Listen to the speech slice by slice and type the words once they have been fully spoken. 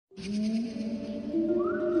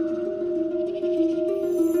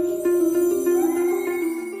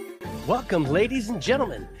Welcome, ladies and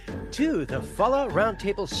gentlemen, to the Fallout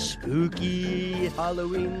Roundtable Spooky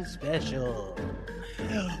Halloween Special.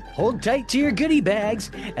 Hold tight to your goodie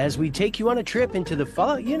bags as we take you on a trip into the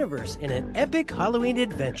Fallout universe in an epic Halloween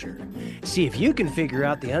adventure. See if you can figure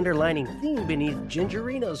out the underlining theme beneath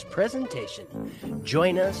Gingerino's presentation.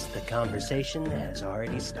 Join us, the conversation has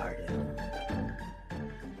already started.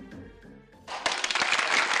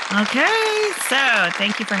 Okay, so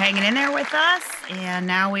thank you for hanging in there with us. And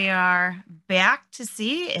now we are back to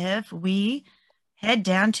see if we head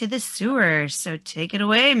down to the sewers. So take it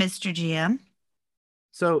away, Mr. GM.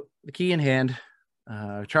 So the key in hand,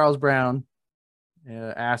 Charles Brown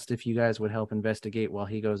asked if you guys would help investigate while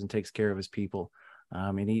he goes and takes care of his people.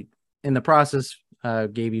 And he, in the process,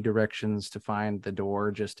 gave you directions to find the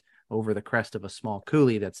door just over the crest of a small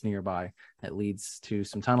coulee that's nearby that leads to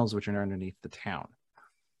some tunnels which are underneath the town.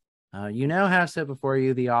 You now have set before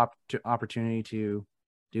you the opportunity to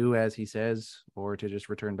do as he says, or to just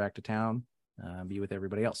return back to town, be with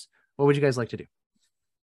everybody else. What would you guys like to do?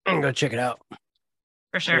 I'm going to check it out.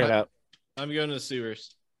 For sure. Check it out. I'm going to the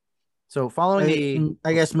sewers. So following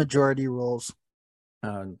I guess majority rules.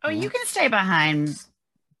 Oh, you can stay behind,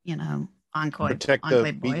 Enclave. Protect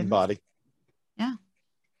the beaten body. Yeah.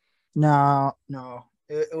 No.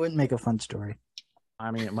 It wouldn't make a fun story.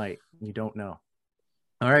 I mean, it might. You don't know.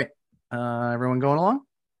 All right. Everyone going along?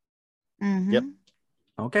 Mm-hmm. Yep.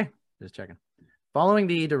 Okay. Just checking. Following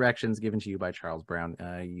the directions given to you by Charles Brown,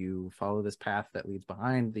 you follow this path that leads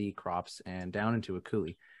behind the crops and down into a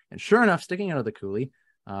coulee. And sure enough, sticking out of the coulee,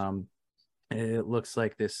 it looks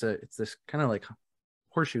like this. It's this kind of like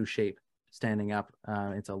horseshoe shape standing up.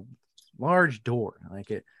 It's a large door.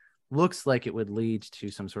 Like it looks like it would lead to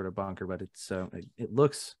some sort of bunker, but it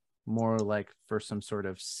looks more like for some sort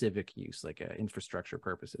of civic use, like infrastructure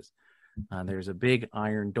purposes. There's a big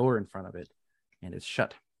iron door in front of it, and it's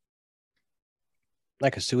shut.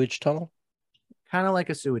 Like a sewage tunnel? Kind of like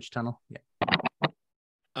a sewage tunnel.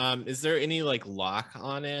 Yeah. Is there any like lock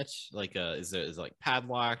on it? Like, is it like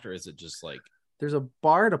padlocked, or is it just like? There's a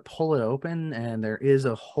bar to pull it open, and there is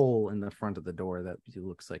a hole in the front of the door that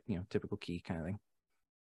looks like, typical key kind of thing.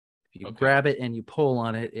 If you grab it and you pull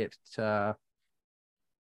on it, it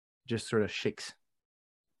just sort of shakes.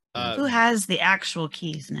 Who has the actual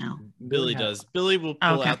keys now? Billy does. Billy will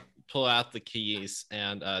pull out the keys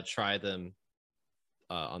and try them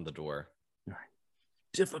on the door. All right.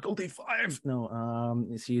 Difficulty 5. No.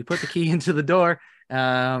 So you put the key into the door,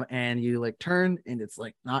 and you like turn, and it's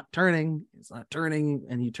like not turning. It's not turning,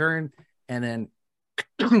 and you turn, and then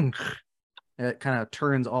it kind of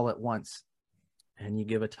turns all at once, and you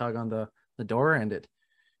give a tug on the door, and it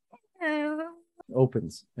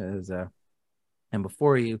opens and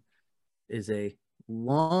before you is a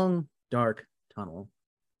long dark tunnel.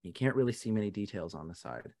 You can't really see many details on the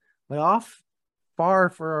side, but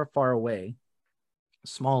far away, a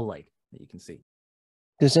small light that you can see.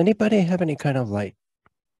 Does anybody have any kind of light?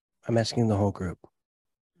 I'm asking the whole group.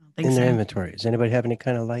 In their inventory, does anybody have any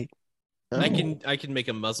kind of light? I can make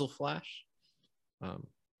a muzzle flash.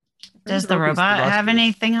 Does the robot have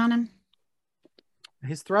anything on him?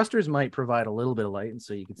 His thrusters might provide a little bit of light, and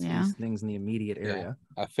so you can see things in the immediate area.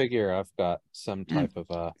 I figure I've got some type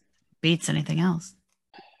of beats anything else.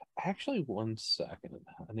 Actually, 1 second.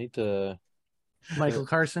 I need to. Michael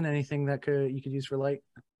Carson, anything that you could use for light?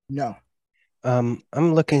 No. I'm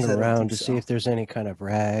looking around to see if there's any kind of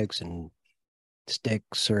rags and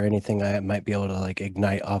sticks or anything I might be able to like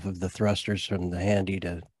ignite off of the thrusters from the handy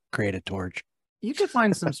to create a torch. You could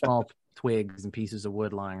find some small twigs and pieces of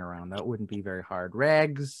wood lying around. That wouldn't be very hard.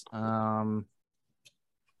 Rags. Do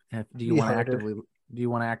you want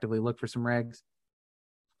to actively look for some rags?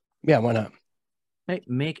 Yeah, why not? Hey,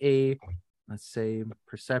 make a, let's say,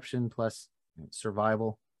 perception plus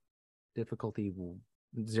survival difficulty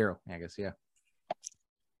 0, I guess. Yeah.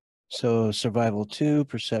 So survival 2,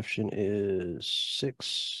 perception is 6,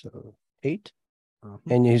 so 8.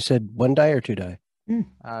 And you said 1 die or 2 die?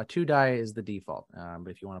 2 die is the default,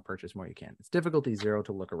 but if you want to purchase more, you can. It's difficulty 0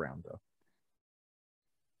 to look around, though.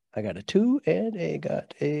 I got a 2 and I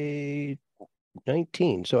got a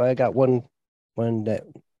 19. So I got one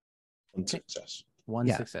success. One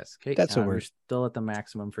success. Okay, that's a You're word. still at the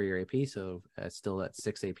maximum for your AP, so still at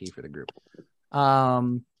 6 AP for the group. 2.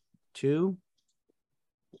 I'm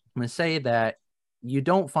going to say that you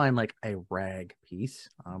don't find like a rag piece,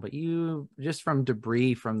 but you just from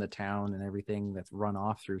debris from the town and everything that's run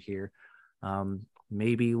off through here,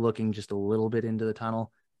 maybe looking just a little bit into the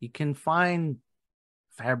tunnel, you can find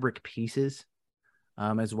fabric pieces,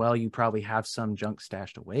 As well, you probably have some junk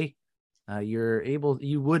stashed away.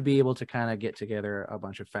 You would be able to kind of get together a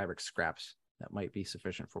bunch of fabric scraps that might be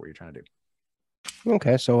sufficient for what you're trying to do.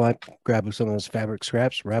 Okay, so I grab some of those fabric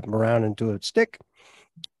scraps, wrap them around into a stick.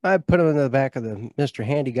 I put them in the back of the Mr.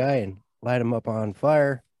 Handy guy and light them up on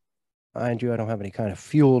fire. Mind you, I don't have any kind of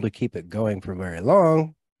fuel to keep it going for very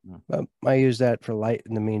long, but I use that for light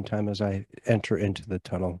in the meantime as I enter into the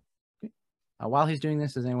tunnel. While he's doing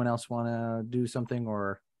this, does anyone else want to do something,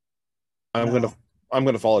 or? I'm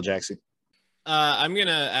gonna follow Jaxie.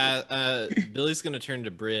 Billy's gonna turn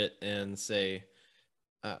to Britt and say,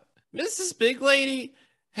 Mrs. Big Lady,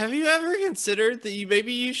 have you ever considered that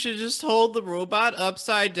maybe you should just hold the robot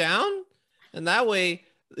upside down? And that way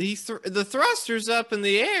the thruster's up in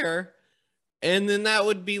the air, and then that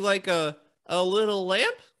would be like a little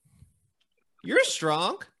lamp. You're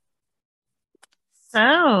strong.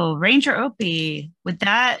 So, Ranger Opie, would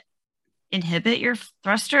that inhibit your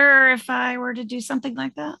thruster if I were to do something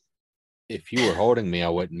like that? If you were holding me, I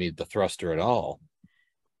wouldn't need the thruster at all.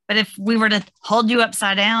 But if we were to hold you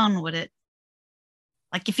upside down, would it?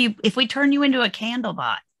 Like if we turn you into a candle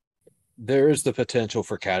bot? There is the potential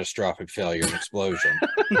for catastrophic failure and explosion.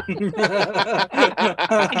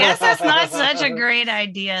 I guess that's not such a great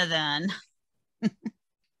idea then.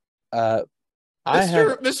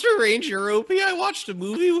 Mr. Ranger Opie, I watched a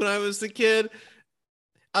movie when I was a kid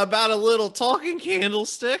about a little talking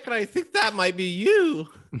candlestick, and I think that might be you.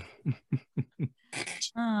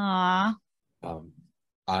 Aww.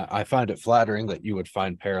 I find it flattering that you would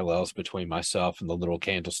find parallels between myself and the little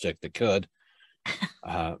candlestick that could.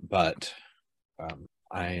 But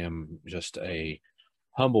I am just a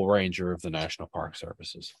humble ranger of the National Park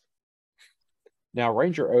Services. Now,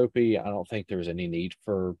 Ranger Opie, I don't think there's any need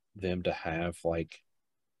for them to have like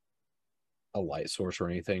a light source or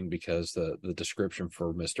anything, because the description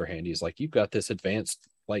for Mr. Handy is like, you've got this advanced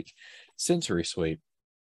like sensory suite.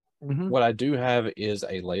 Mm-hmm. What I do have is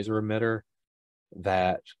a laser emitter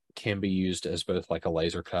that can be used as both like a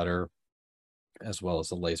laser cutter as well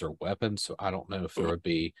as a laser weapon. So I don't know if there would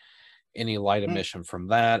be any light emission from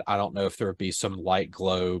that. I don't know if there would be some light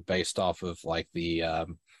glow based off of like the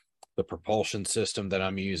propulsion system that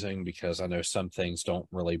I'm using, because I know some things don't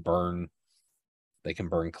really burn. They can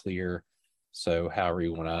burn clear. So however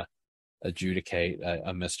you want to adjudicate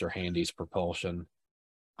a Mr. Handy's propulsion.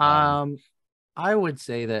 I would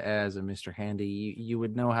say that as a Mr. Handy, you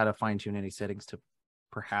would know how to fine tune any settings to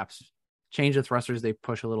perhaps change the thrusters. They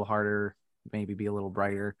push a little harder, maybe be a little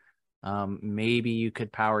brighter. Maybe you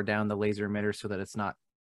could power down the laser emitter so that it's not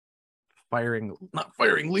firing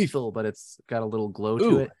lethal, but it's got a little glow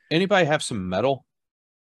to it. Anybody have some metal?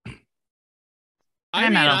 I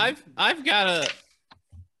mean,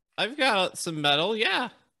 I've got some metal, yeah.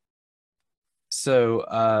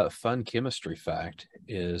 So, fun chemistry fact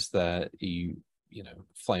is that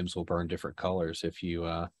flames will burn different colors if you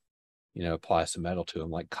apply some metal to them.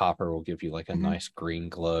 Like copper will give you like a nice green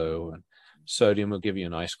glow, and sodium will give you a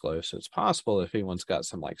nice glow. So it's possible if anyone's got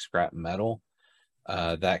some like scrap metal,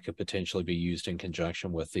 that could potentially be used in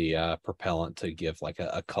conjunction with the propellant to give like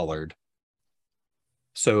a colored.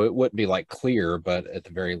 So it wouldn't be like clear, but at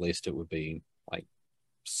the very least it would be like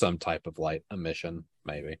some type of light emission,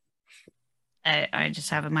 maybe. I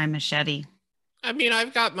just have my machete. I mean,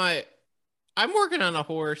 I'm working on a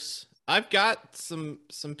horse. I've got some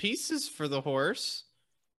pieces for the horse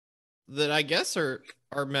that I guess are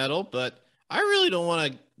metal, but I really don't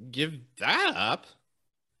want to give that up.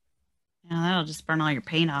 Yeah, that'll just burn all your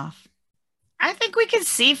paint off. I think we can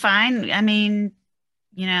see fine. I mean,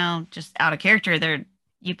 just out of character there.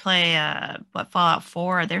 You play Fallout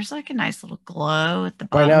 4, there's like a nice little glow at the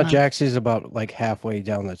bottom. Right now, Jaxie's about like halfway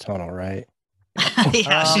down the tunnel, right?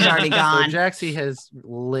 Yeah, she's already gone. So Jaxie has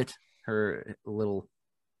lit her little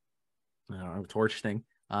torch thing.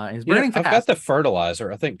 It's burning fast. I've got the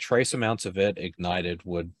fertilizer. I think trace amounts of it ignited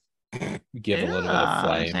would give a little bit of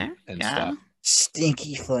flame and stuff.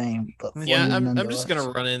 Stinky flame. But yeah, I'm just gonna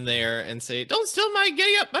run in there and say, "Don't steal my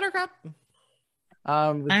giddy up, Buttercup."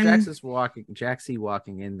 With Jaxie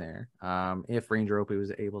walking in there, if Ranger Opie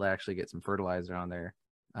was able to actually get some fertilizer on there,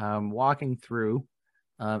 walking through,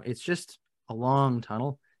 it's just a long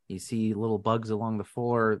tunnel. You see little bugs along the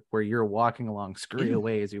floor where you're walking along, scurry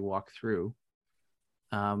away as you walk through.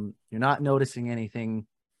 You're not noticing anything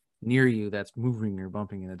near you that's moving or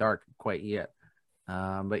bumping in the dark quite yet.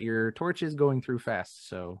 But your torch is going through fast,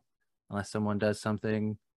 so unless someone does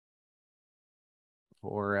something,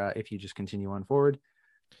 or if you just continue on forward,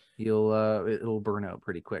 it'll burn out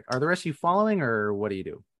pretty quick. Are the rest of you following, or what do you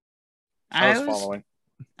do? I was following.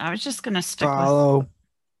 I was just gonna stick with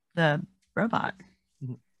the robot.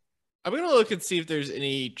 I'm gonna look and see if there's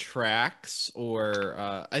any tracks, or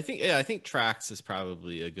I think tracks is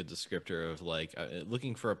probably a good descriptor of like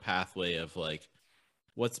looking for a pathway of like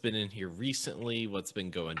what's been in here recently, what's been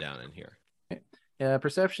going down in here. Yeah,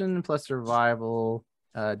 perception plus survival,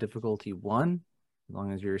 difficulty 1, as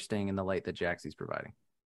long as you're staying in the light that Jaxie's providing.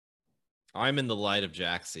 I'm in the light of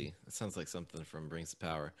Jaxie. That sounds like something from Brings of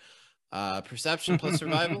Power. Perception plus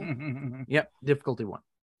survival. Yep, difficulty 1.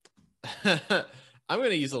 I'm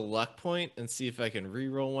going to use a luck point and see if I can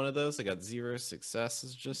re-roll one of those. I got 0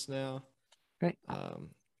 successes just now. Okay.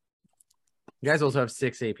 You guys also have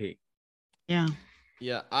 6 AP. Yeah.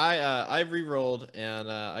 Yeah, I re-rolled and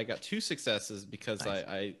I got 2 successes because Nice.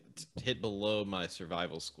 I hit below my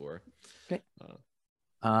survival score. Okay.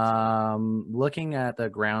 Looking at the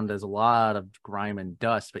ground, there's a lot of grime and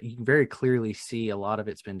dust, but you can very clearly see a lot of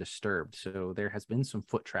it's been disturbed. So there has been some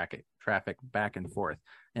foot traffic back and forth.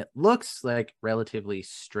 It looks like relatively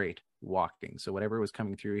straight walking. So whatever was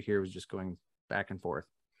coming through here was just going back and forth.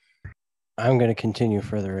 I'm going to continue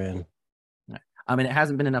further in. I mean, it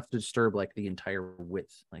hasn't been enough to disturb like the entire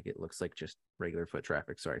width. Like it looks like just regular foot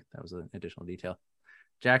traffic. Sorry, that was an additional detail.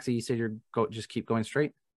 Jaxie, you said just keep going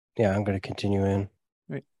straight. Yeah, I'm going to continue in.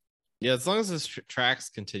 Yeah, as long as the tracks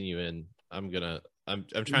continue in, I'm trying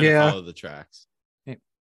to Yeah. follow the tracks.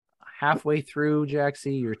 Halfway through,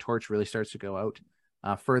 Jaxie, your torch really starts to go out.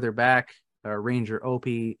 Further back, Ranger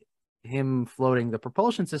Opie, him floating, the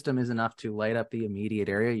propulsion system is enough to light up the immediate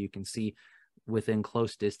area. You can see within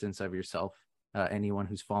close distance of yourself anyone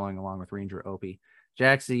who's following along with Ranger Opie.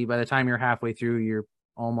 Jaxie, by the time you're halfway through, you're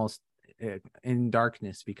almost in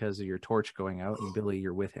darkness because of your torch going out, and Billy,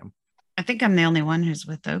 you're with him. I think I'm the only one who's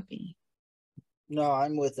with Opie. No,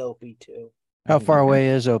 I'm with Opie too. How far Okay. away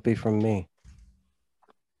is Opie from me?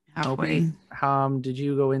 Halfway. Opie, did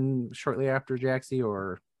you go in shortly after Jaxie,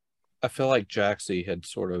 or? I feel like Jaxie had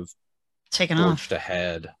sort of Taken off. forged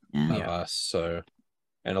ahead Yeah. of Yeah. us. So,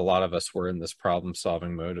 and a lot of us were in this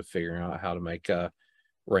problem-solving mode of figuring out how to make a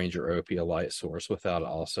Ranger Opie a light source without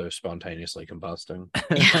also spontaneously combusting.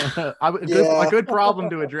 A good problem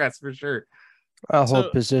to address for sure. I'll hold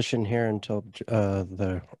So- position here until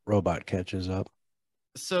the robot catches up.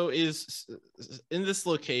 So is in this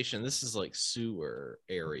location, this is like sewer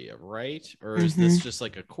area, right? Or is this just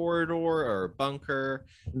like a corridor or a bunker?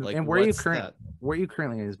 Like, And where you what's currently that? where you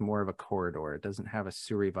currently is more of a corridor. It doesn't have a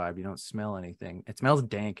sewery vibe. You don't smell anything. It smells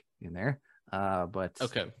dank in there. But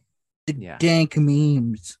Okay. The Yeah. dank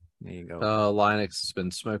memes. there you go. Linux has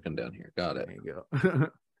been smoking down here. Got it. There you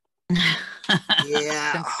go.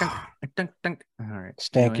 Yeah. Dunk, dunk, dunk. All right.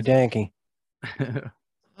 Stanky danky.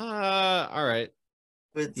 All right.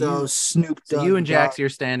 With You- those Snoop So Dogg. you and Jaxie are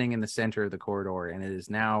standing in the center of the corridor, and it is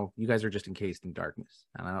now, you guys are just encased in darkness.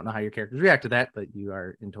 And I don't know how your characters react to that, but you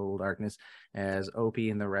are in total darkness as Opie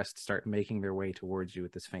and the rest start making their way towards you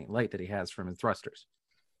with this faint light that he has from his thrusters.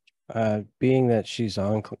 Being that she's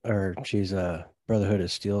she's a Brotherhood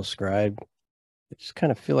of Steel scribe, I just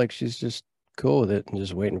kind of feel like she's just cool with it and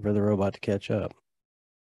just waiting for the robot to catch up.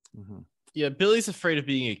 Mhm. Yeah, Billy's afraid of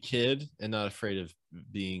being a kid and not afraid of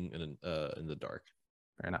being in the dark.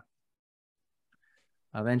 Fair enough.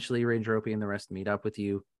 Eventually, Ranger Opie and the rest meet up with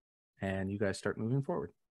you, and you guys start moving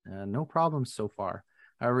forward. No problems so far.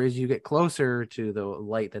 However, as you get closer to the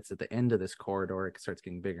light that's at the end of this corridor, it starts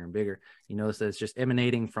getting bigger and bigger. You notice that it's just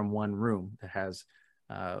emanating from one room that has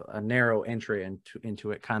a narrow entry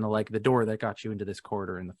into it, kind of like the door that got you into this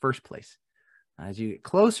corridor in the first place. As you get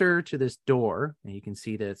closer to this door, and you can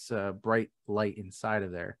see that it's a bright light inside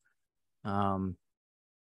of there,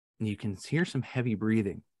 you can hear some heavy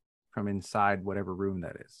breathing from inside whatever room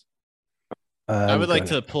that is. I would like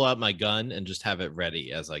to pull out my gun and just have it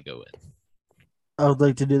ready as I go in. I would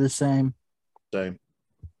like to do the same. Same.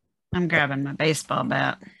 I'm grabbing my baseball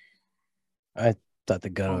bat. Thought the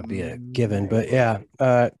gun would be a given, but yeah.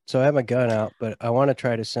 So I have my gun out, but I want to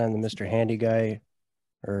try to send the Mr. Handy guy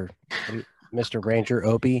or Mr. Ranger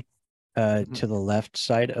Opie to the left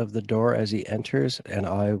side of the door as he enters, and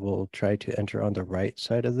I will try to enter on the right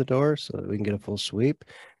side of the door so that we can get a full sweep.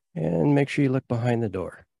 And make sure you look behind the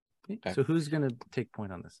door. Okay. So who's going to take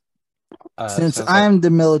point on this? Since sounds like- I'm the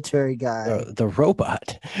military guy, The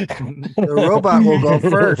robot. the robot will go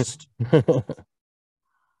first.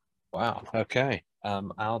 Wow. Okay.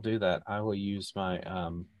 I'll do that. I will use my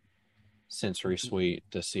sensory suite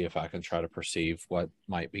to see if I can try to perceive what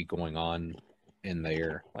might be going on in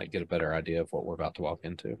there, like get a better idea of what we're about to walk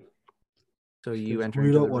into. So you enter We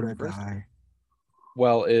into the don't want room to first, die.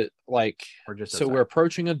 Well, it like or just so we're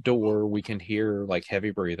approaching a door. We can hear like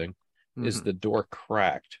heavy breathing. Is Mhm. the door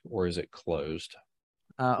cracked or is it closed?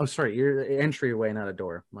 Sorry, your entryway, not a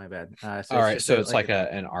door. My bad. All right, just so it's like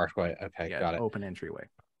an archway. Okay, yeah, got it. open entryway.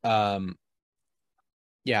 Yeah,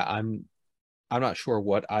 I'm not sure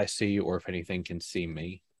what I see or if anything can see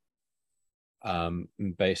me.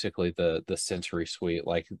 Basically the sensory suite,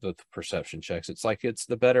 like the perception checks, it's like it's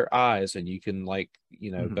the better eyes, and you can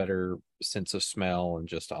better sense of smell and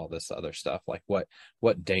just all this other stuff. Like what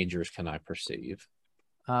dangers can I perceive?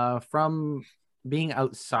 From being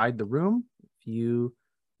outside the room, if you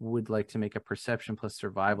would like to make a perception plus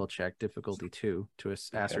survival check, difficulty 2, to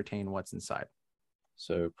ascertain what's inside.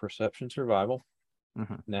 So perception survival.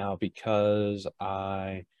 Now, because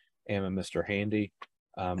I am a Mr. Handy,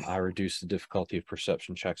 I reduce the difficulty of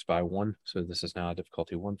perception checks by 1. So this is now a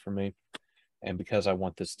difficulty 1 for me. And because I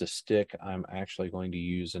want this to stick, I'm actually going to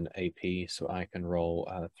use an AP so I can roll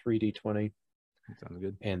 3d20. Sounds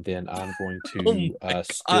good. And then I'm going to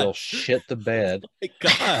still shit the bed. Oh my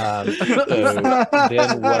God. So then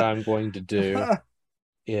what I'm going to do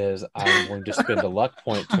is I'm going to spend a luck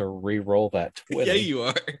point to re-roll that 20. Yeah, you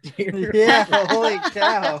are. Yeah, holy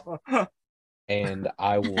cow. And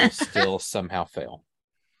I will still somehow fail.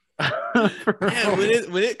 Man,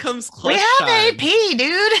 when it comes clutch We have time, AP,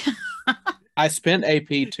 dude. I spent AP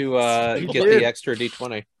to You get did. the extra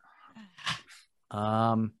D20.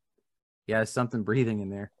 Yeah, something breathing in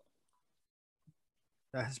there.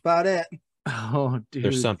 That's about it. Oh, dude.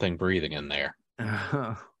 There's something breathing in there.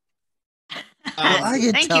 I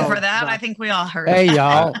can Thank you tell for that. by- I think we all heard. Hey, that.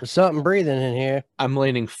 y'all. Something breathing in here. I'm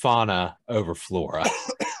leaning fauna over flora.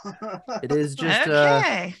 It is just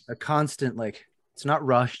Okay. a constant, like, it's not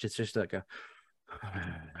rushed. It's just like a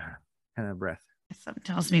kind of breath. Something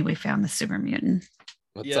tells me we found the super mutant.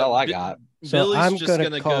 That's yeah, all I got. So Billy's I'm just gonna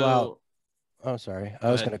gonna call go. out- Oh, sorry. I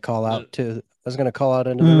Go was ahead. going to call No. out to. I was going to call out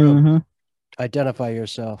into the room. Mhm. Identify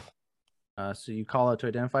yourself. So you call out to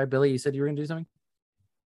identify. Billy, you said you were going to do something?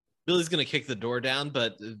 Billy's gonna kick the door down,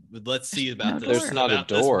 but let's see about No this. door. There's not a about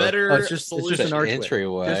this door. better Oh, it's just solution. an archway.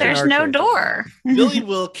 entryway. Just an There's no archway. door. Billy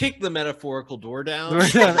will kick the metaphorical door down.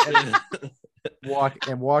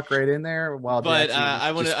 Walk right in there while But Jackson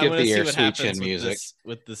I want just to give the see Air what Sweet happens Chin music.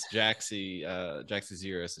 with this Jaxie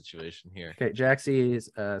Zero situation here. Okay, Jaxie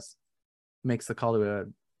is, makes the call to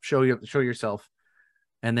show yourself,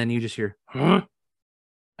 and then you just hear, huh?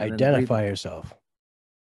 And then Identify yourself.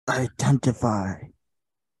 Identify.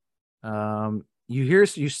 You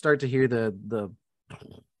start to hear the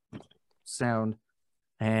sound,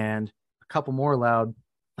 and a couple more loud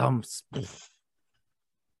thumps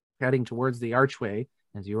heading towards the archway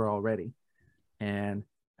as you are already, and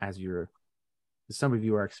as some of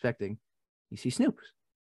you are expecting, you see Snoop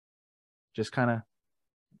just kind of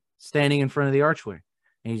standing in front of the archway,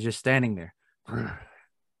 and he's just standing there.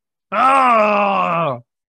 Oh!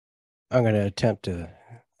 I'm going to attempt to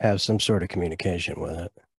have some sort of communication with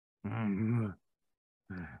it.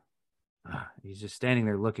 He's just standing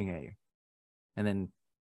there looking at you, and then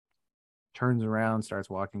turns around, starts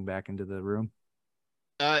walking back into the room.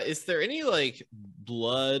 Is there any like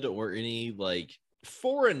blood or any like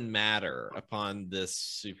foreign matter upon this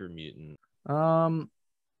super mutant?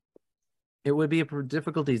 It would be a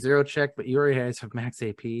difficulty 0 check, but you already guys have max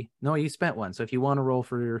AP. No, you spent one, so if you want to roll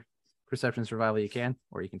for your perception survival, you can,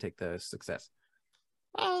 or you can take the success.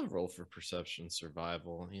 I'll roll for perception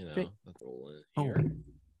survival. Okay. Let's roll in here.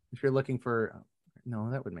 If you're looking for, no,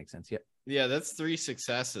 that would make sense. Yeah, Yeah, that's 3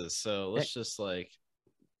 successes. So let's just like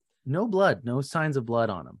no blood, no signs of blood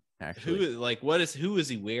on him. Actually, who is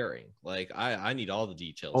he wearing? Like I need all the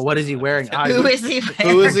details. Oh, what is he now. wearing? Who is he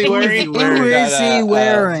wearing? Who is he wearing? Who is he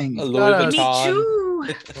wearing? A Got Louis a- Me Vuitton. too.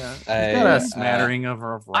 Yeah. He's A, got a smattering of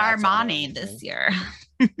Armani this year.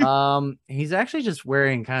 He's actually just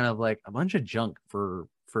wearing kind of like a bunch of junk for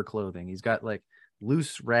clothing. He's got like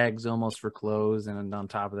loose rags almost for clothes, and on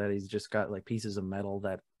top of that, he's just got like pieces of metal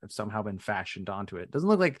that have somehow been fashioned onto it. Doesn't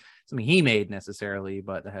look like something he made necessarily,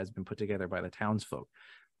 but that has been put together by the townsfolk.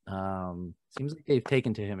 Seems like they've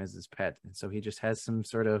taken to him as his pet, and so he just has some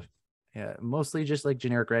sort of mostly just like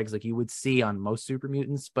generic rags like you would see on most super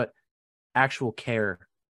mutants, but actual care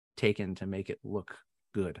taken to make it look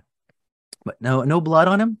good. But no blood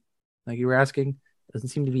on him, like you were asking. Doesn't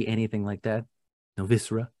seem to be anything like that. No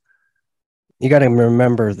viscera. You got to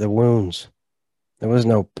remember the wounds. There was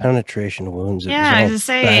no penetration wounds. It Yeah, was I all was to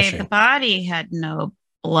say bashing. the body had no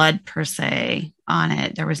blood per se on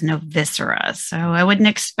it. There was no viscera, so I wouldn't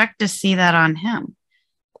expect to see that on him.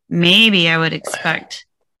 Maybe I would expect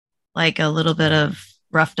like a little bit of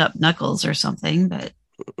roughed up knuckles or something, but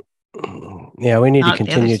Yeah, we need to Not the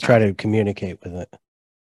other continue to try stuff. to communicate with it.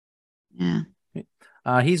 yeah.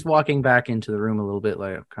 He's walking back into the room a little bit,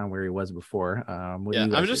 like kind of where he was before. What do Yeah,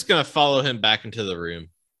 you I'm guys just do? gonna follow him back into the room.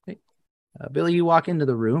 Billy, you walk into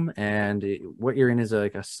the room, and what you're in is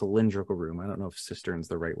like a cylindrical room. I don't know if cistern's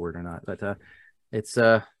the right word or not, but it's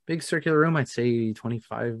a big circular room. I'd say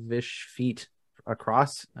 25-ish feet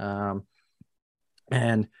across. And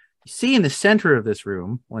you see in the center of this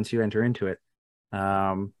room, once you enter into it,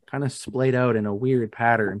 kind of splayed out in a weird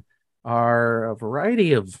pattern, are a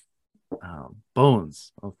variety of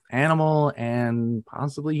bones of animal and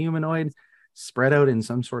possibly humanoid spread out in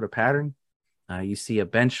some sort of pattern. You see a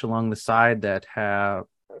bench along the side that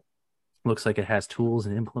looks like it has tools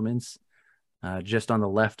and implements just on the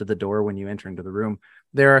left of the door when you enter into the room.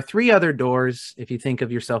 There are 3 other doors. If you think of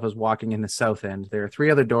yourself as walking in the south end, there are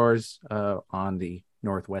 3 other doors on the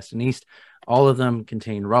northwest and east. All of them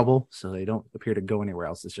contain rubble, so they don't appear to go anywhere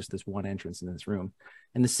else. It's just this one entrance in this room.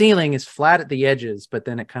 And the ceiling is flat at the edges, but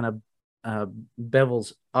then it kind of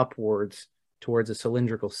bevels upwards towards a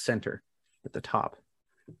cylindrical center at the top.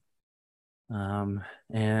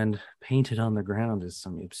 And painted on the ground is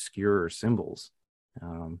some obscure symbols,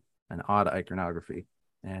 an odd iconography.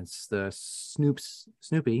 And it's the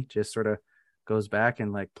Snoopy just sort of goes back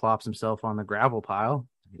and like plops himself on the gravel pile.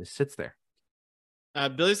 He just sits there.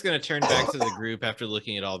 Billy's gonna turn back to the group after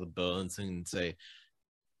looking at all the bones and say,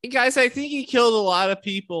 "Hey guys, I think he killed a lot of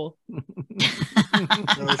people.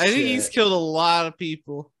 I think he's killed a lot of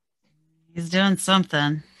people." He's doing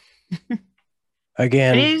something.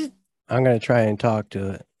 Again, He's- I'm going to try and talk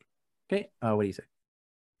to it. Okay. What do you say?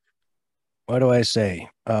 What do I say?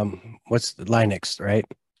 What's the Linux, right?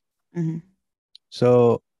 Mhm.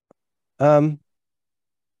 So,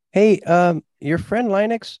 hey, your friend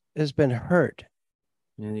Linux has been hurt.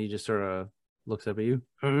 And he just sort of looks up at you.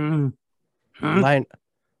 Linux?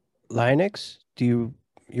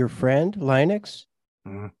 Your friend Linux?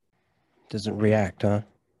 Mm. Doesn't react, huh?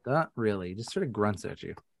 Not really. Just sort of grunts at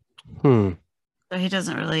you. So he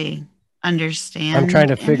doesn't really understand. I'm trying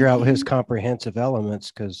to figure out his anything? comprehensive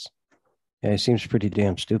elements because he seems pretty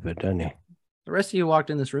damn stupid, doesn't he? The rest of you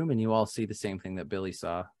walked in this room and you all see the same thing that Billy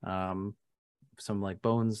saw. Some like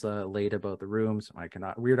bones laid about the room, some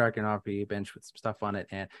weird iconography, bench with some stuff on it,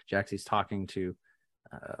 and Jaxie's talking to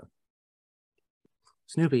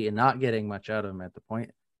Snoopy and not getting much out of him at the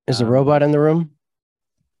point. Is the robot in the room?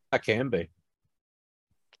 I can be.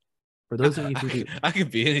 For those of you who do, I can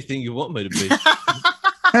be anything you want me to be.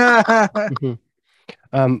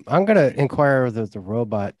 I'm gonna inquire whether the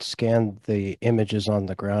robot scanned the images on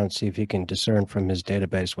the ground and see if he can discern from his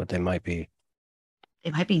database what they might be.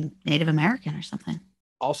 They might be Native American or something.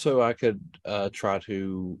 Also, I could try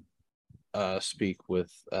to speak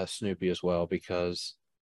with Snoopy as well, because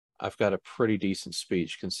I've got a pretty decent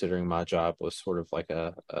speech considering my job was sort of like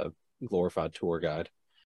a glorified tour guide.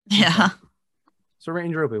 Yeah. so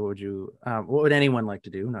Ranger Opie, what would anyone like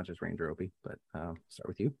to do? Not just Ranger Opie, but start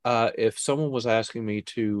with you. If someone was asking me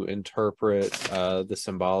to interpret the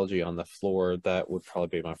symbology on the floor, that would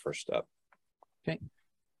probably be my first step. Okay.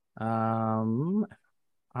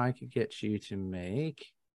 I could get you to make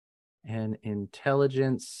an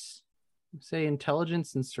intelligence. Say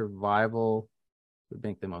intelligence and survival would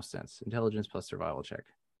make the most sense. Intelligence plus survival check.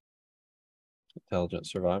 Intelligent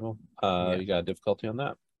survival. Yeah. You got a difficulty on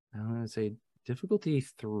that? I'm going to say difficulty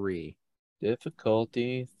 3.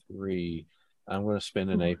 Difficulty 3. I'm going to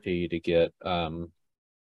spend an AP to get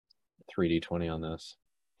 3d20 on this.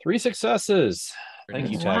 3 successes.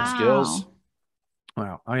 Thank you, Tag Skills.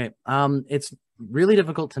 Wow. Okay. It's really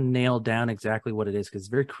difficult to nail down exactly what it is because it's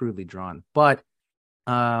very crudely drawn. But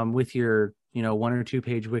with your 1 or 2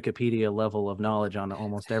 page Wikipedia level of knowledge on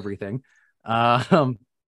almost everything,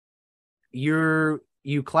 you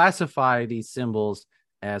classify these symbols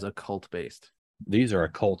as occult based. These are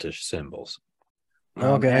occultish symbols.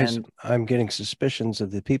 Oh, guys, I'm getting suspicions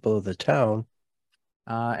of the people of the town.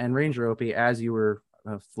 And Ranger Opie, as you were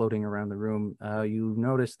floating around the room, you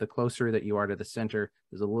notice the closer that you are to the center,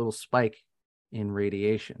 there's a little spike in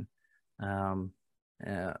radiation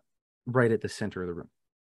right at the center of the room.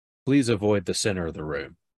 Please avoid the center of the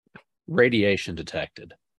room. Radiation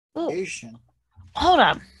detected. Hold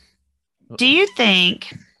up. Do you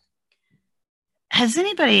think, has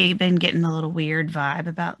anybody been getting a little weird vibe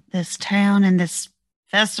about this town and this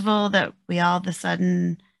festival that we all of a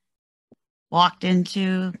sudden walked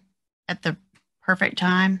into at the perfect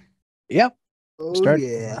time? Yep.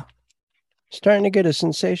 Yeah. Starting to get a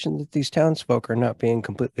sensation that these townsfolk are not being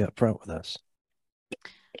completely upfront with us.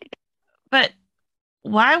 But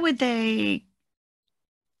why would they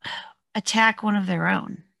attack one of their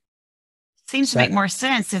own? Seems to make more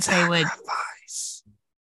sense if they would.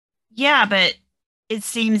 Yeah, but it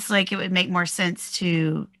seems like it would make more sense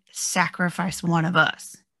to sacrifice one of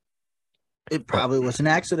us. It probably was an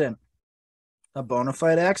accident. A bona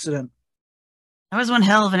fide accident. That was one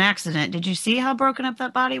hell of an accident. Did you see how broken up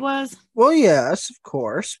that body was? Well, yes, of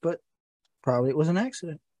course, but probably it was an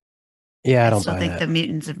accident. Yeah, I I don't still buy think that. the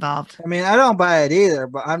mutant's involved. I mean, I don't buy it either,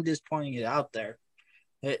 but I'm just pointing it out there.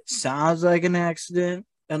 It sounds like an accident,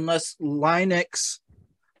 unless Linux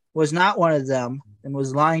was not one of them and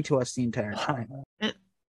was lying to us the entire time.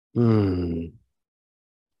 Hmm.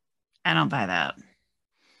 I don't buy that.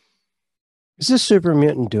 Is this super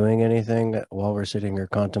mutant doing anything while we're sitting here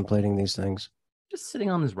contemplating these things? Just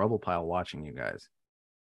sitting on this rubble pile watching you guys.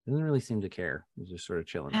 Doesn't really seem to care. He's just sort of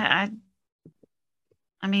chilling. there.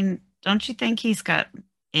 I mean, don't you think he's got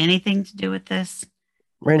anything to do with this?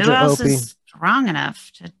 Ranger Who else Opie, is strong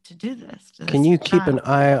enough to do this? can you keep an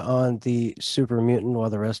eye on the super mutant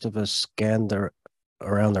while the rest of us scan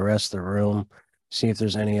around the rest of the room, see if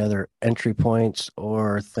there's any other entry points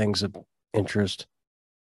or things of interest?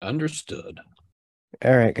 Understood.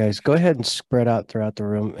 All right, guys, go ahead and spread out throughout the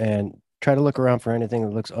room and try to look around for anything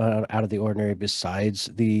that looks out of the ordinary besides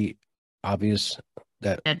the obvious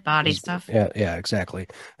that dead body is- stuff? Yeah, exactly.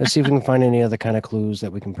 Let's see if we can find any other kind of clues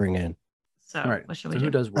that we can bring in. So All right. what should So we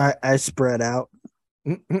who do? does what? I spread out.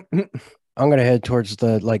 I'm gonna head towards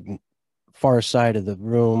the far side of the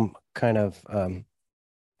room, kind of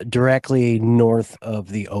directly north of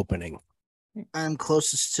the opening. I'm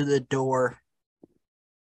closest to the door,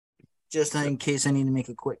 just in case I need to make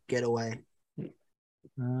a quick getaway. Of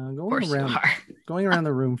Going course you around, are. going around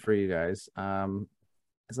the room for you guys.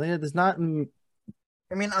 There's not. I mean,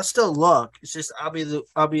 I'll still look. It's just I'll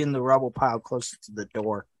be in the rubble pile closest to the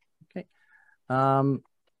door.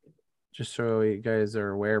 Just so you guys are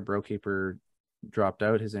aware, Brokeeper dropped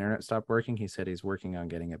out. His internet stopped working. He said he's working on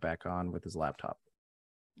getting it back on with his laptop.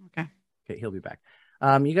 Okay. Okay, he'll be back.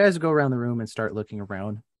 You guys go around the room and start looking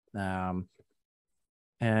around.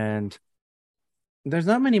 And there's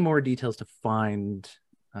not many more details to find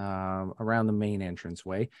around the main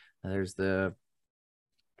entranceway. There's the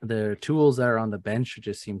tools that are on the bench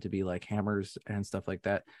just seem to be like hammers and stuff like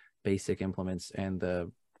that, basic implements, and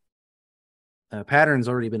the pattern's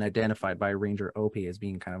already been identified by Ranger Opie as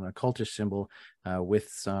being kind of an occultish symbol with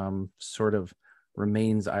some sort of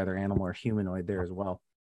remains, either animal or humanoid, there as well.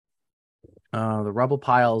 The rubble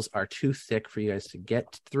piles are too thick for you guys to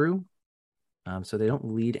get through, so they don't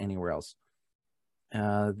lead anywhere else.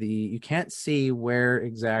 You can't see where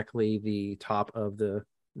exactly the top of the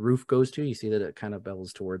roof goes to. You see that it kind of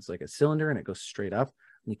bells towards like a cylinder and it goes straight up.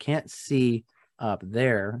 You can't see up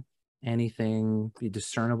there anything be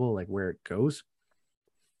discernible, like where it goes.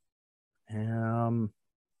 And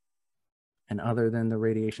other than the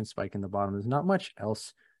radiation spike in the bottom, there's not much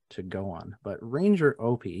else to go on. But Ranger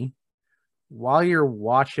Opie, while you're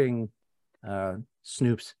watching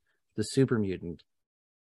Snoops, the super mutant,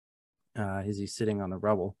 as he's sitting on the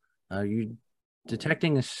rubble, you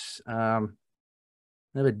detecting a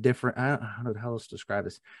different, I don't know how else to describe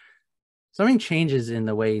this. Something changes in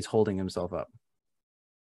the way he's holding himself up.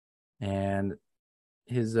 And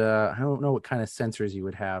his, I don't know what kind of sensors you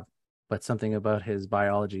would have, but something about his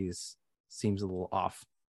biology seems a little off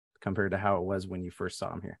compared to how it was when you first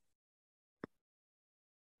saw him here.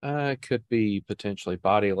 Could be potentially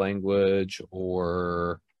body language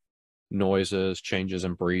or noises, changes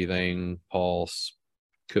in breathing, pulse.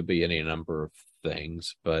 Could be any number of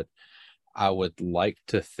things, but I would like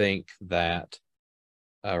to think that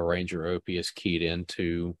Ranger Opie is keyed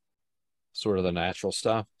into sort of the natural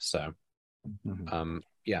stuff. So,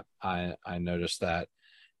 yeah, I noticed that,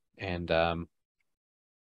 and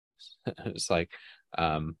it's like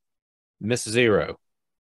Miss Zero.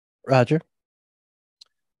 Roger.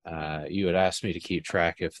 You had asked me to keep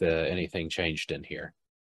track if anything changed in here.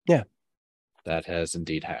 Yeah. That has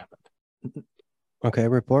indeed happened. Okay,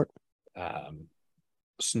 report.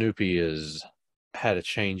 Snoopy has had a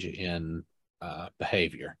change in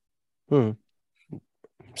behavior.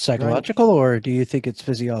 Psychological, or do you think it's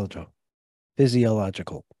physiological?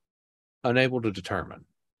 Unable to determine.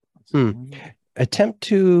 Attempt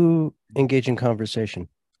to engage in conversation.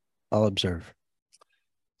 I'll observe.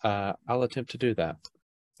 I'll attempt to do that.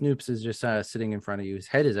 Snoops is just sitting in front of you. His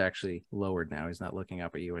head is actually lowered now. He's not looking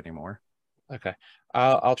up at you anymore. Okay.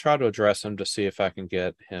 I'll try to address him to see if I can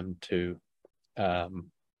get him to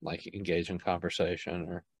like engage in conversation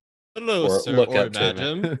or Hello, or sir, look or up to me.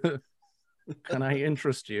 madam. Can I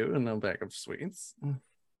interest you in a bag of sweets?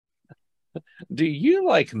 Do you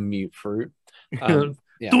like mute fruit? Yeah.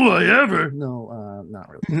 Do I ever? No, not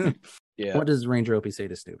really. Yeah. What does Ranger Opie say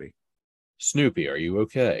to Snoopy? Snoopy, are you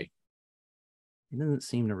okay? He doesn't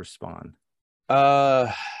seem to respond.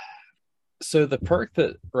 So the perk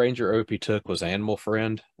that Ranger Opie took was Animal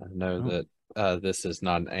Friend. I know Oh. that this is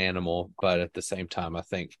not an animal, but at the same time, I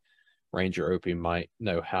think Ranger Opie might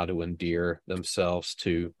know how to endear themselves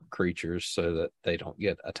to creatures so that they don't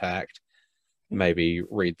get attacked. Maybe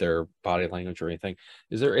read their body language or anything.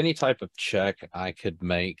 Is there any type of check I could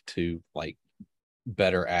make to like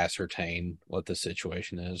better ascertain what the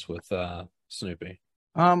situation is with Snoopy?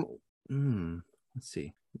 Let's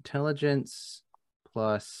see. Intelligence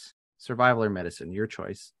plus survival or medicine, your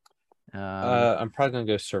choice. I'm probably gonna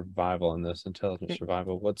go survival in this. Intelligent Okay.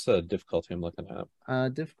 survival. What's the difficulty I'm looking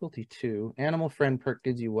at? Difficulty 2. Animal friend perk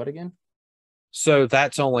gives you what again? So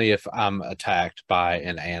that's only if I'm attacked by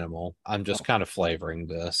an animal. I'm just kind of flavoring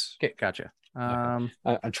this. Okay, gotcha. I'm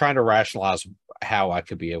trying to rationalize how I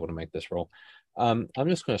could be able to make this roll. I'm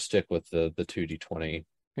just going to stick with the 2d20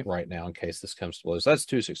 right now in case this comes to blows. That's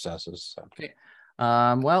 2 successes. So. Okay.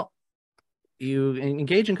 Well, you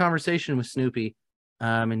engage in conversation with Snoopy,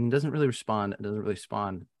 and he doesn't really respond. It doesn't really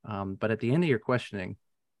respond. But at the end of your questioning,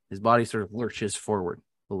 his body sort of lurches forward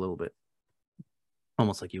a little bit,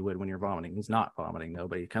 almost like you would when you're vomiting. He's not vomiting though,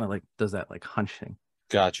 but he kind of like does that like hunch thing.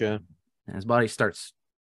 Gotcha. And his body starts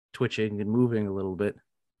twitching and moving a little bit.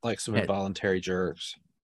 Like some Head. involuntary jerks.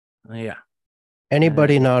 Yeah.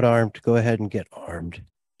 Anybody not armed, go ahead and get armed.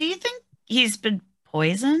 Do you think he's been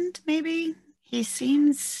poisoned, maybe? He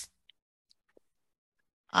seems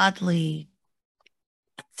oddly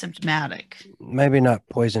symptomatic. Maybe not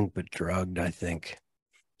poisoned, but drugged, I think.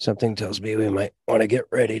 Something tells me we might want to get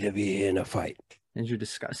ready to be in a fight. As you're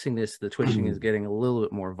discussing this, the twitching is getting a little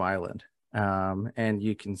bit more violent. And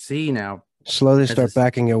you can see now Slowly As start this-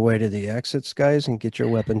 backing away to the exits, guys, and get your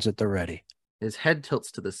weapons at the ready. his head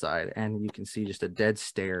tilts to the side, and you can see just a dead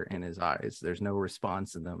stare in his eyes. There's no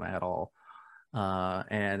response in them at all.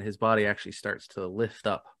 And his body actually starts to lift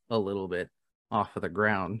up a little bit off of the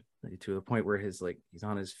ground to the point where he's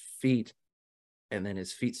on his feet, and then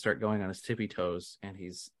his feet start going on his tippy toes, and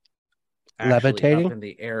he's actually Levitating? up in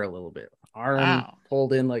the air a little bit. Arm Wow.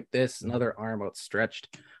 pulled in like this, another arm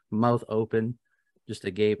outstretched, mouth open, just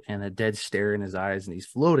agape, and a dead stare in his eyes, and he's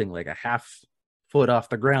floating like a half foot off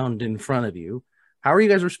the ground in front of you. How are you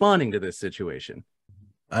guys responding to this situation?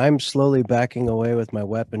 I'm slowly backing away with my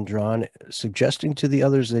weapon drawn, suggesting to the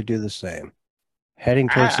others they do the same. Heading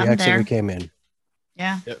towards the I'm exit we there. came in.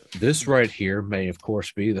 Yeah. This right here may, of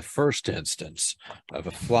course, be the first instance of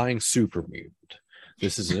a flying super mutant.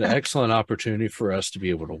 This is an excellent opportunity for us to be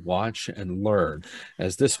able to watch and learn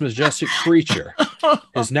as this majestic creature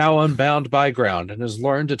is now unbound by ground and has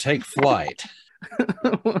learned to take flight.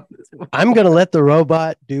 I'm going to let the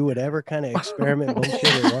robot do whatever kind of experiment bullshit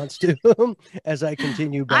it wants to as I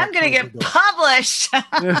continue back. I'm going to towards get the door.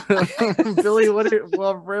 published. Billy,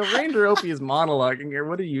 Ranger Opie is monologuing here.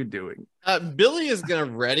 What are you doing? Billy is gonna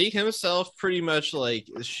ready himself pretty much like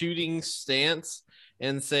a shooting stance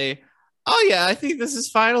and say, "Oh yeah, I think this is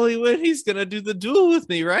finally when he's gonna do the duel with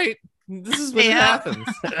me, right? This is when it Yeah. happens."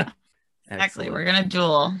 Exactly. Excellent. We're going to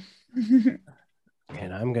duel.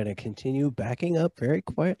 And I'm going to continue backing up very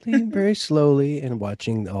quietly and very slowly and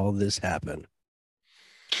watching all this happen.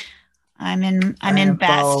 I'm in I am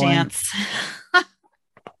bat following. stance.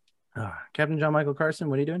 Captain John Michael Carson,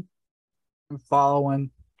 what are you doing? I'm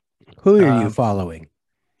following Who are you Um, following?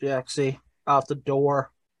 Jaxie out the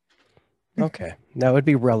door. Okay, that would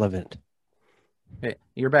be relevant. Okay,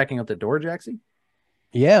 you're backing up the door, Jaxie?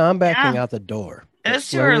 Yeah, I'm backing Yeah. out the door. Those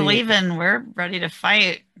two are Slowly- leaving. We're ready to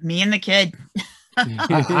fight. Me and the kid.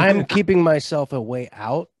 I'm keeping myself a way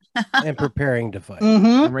out and preparing to fight.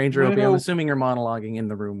 And Ranger Opie, I'm No. assuming you're monologuing in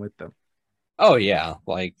the room with them. Oh, yeah.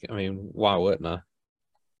 Like, I mean, why wouldn't I?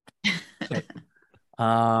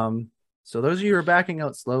 So those of you who are backing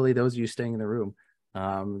out slowly, those of you staying in the room,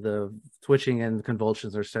 the twitching and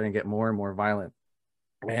convulsions are starting to get more and more violent.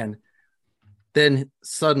 And then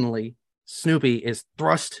suddenly Snoopy is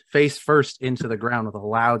thrust face first into the ground with a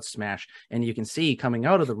loud smash. And you can see coming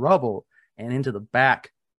out of the rubble and into the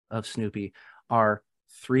back of Snoopy are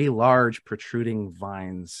 3 large protruding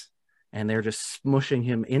vines. And they're just smushing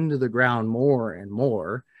him into the ground more and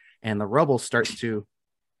more. And the rubble starts to,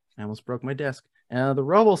 I almost broke my desk. The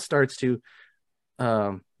rubble starts to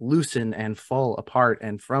loosen and fall apart.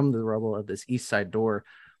 And from the rubble of this east side door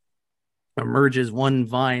emerges one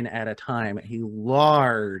vine at a time, a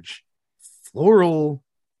large floral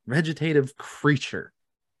vegetative creature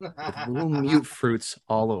with little mute fruits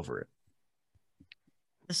all over it.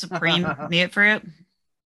 The supreme mute fruit.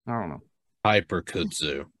 I don't know. Hyper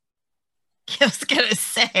kudzu. I was going to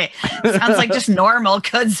say, sounds like just normal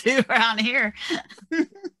kudzu around here.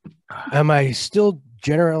 Am I still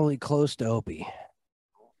generally close to Opie?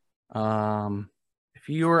 If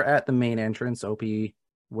you were at the main entrance, OP,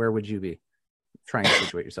 where would you be? Trying to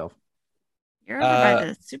situate yourself. You're over by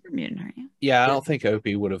the super mutant, aren't you? Yeah, I don't think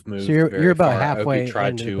Opie would have moved. you're about far. halfway Opie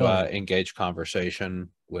tried into the to building. engage conversation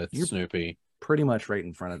with Snoopy. Pretty much right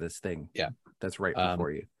in front of this thing. Yeah, that's right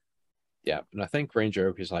before you. Yeah, and I think Ranger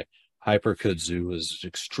Opie's like, Hyper kudzu is an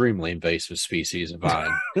extremely invasive species of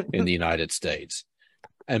vine in the United States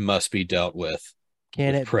and must be dealt with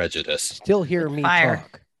prejudice. Still hear me Fire.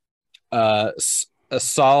 talk? A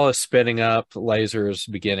solid spinning up, lasers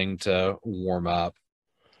beginning to warm up.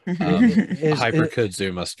 Hyper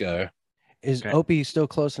kudzu must go. Is Opie still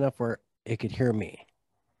close enough where it could hear me?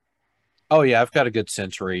 Oh yeah, I've got a good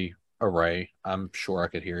sensory array. I'm sure I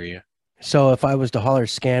could hear you. So if I was to holler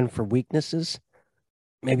scan for weaknesses,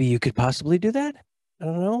 maybe you could possibly do that? I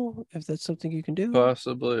don't know if that's something you can do.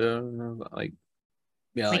 Possibly,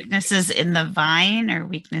 weaknesses in the vine or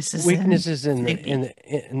weaknesses in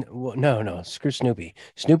well, no, screw Snoopy.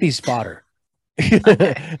 Snoopy's fodder.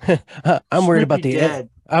 I'm worried about the dead.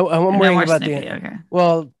 I'm worried about Snoopy, the okay.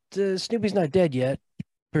 Well, Snoopy's not dead yet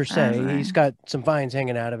per se. He's got some vines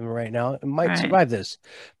hanging out of him right now. It might survive this,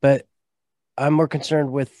 but I'm more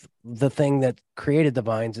concerned with the thing that created the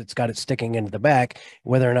vines. It's got it sticking into the back,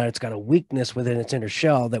 whether or not it's got a weakness within its inner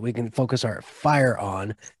shell that we can focus our fire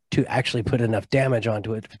on to actually put enough damage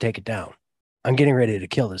onto it to take it down. I'm getting ready to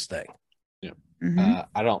kill this thing. Yeah. Mm-hmm.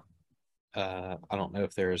 I don't know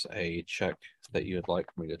if there's a check that you would like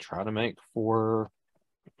me to try to make for.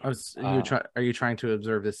 Are you trying to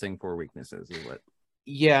observe this thing for weaknesses? Is what?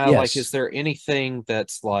 Yeah, Yes. like, is there anything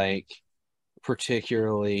that's like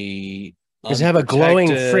particularly? Does it have a glowing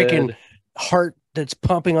freaking heart that's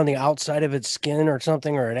pumping on the outside of its skin or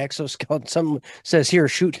something, or an exoskeleton? Something says here,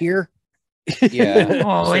 shoot here. Yeah.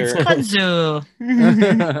 Oh, it's kudzu.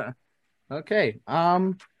 Okay.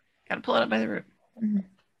 Gotta pull it up by the root.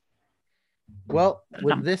 Well,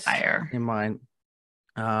 with this fire in mind,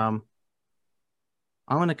 I'm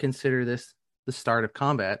going to consider this the start of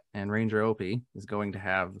combat, and Ranger Opie is going to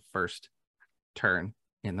have the first turn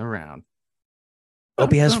in the round.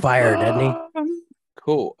 Opie has fire, doesn't he?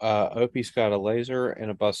 Cool. Opie's got a laser and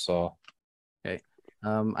a buzzsaw. Okay.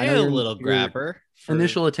 I know a little grabber.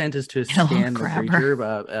 Initial intent is to scan the creature,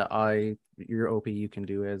 but your OP you can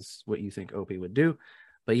do as what you think OP would do.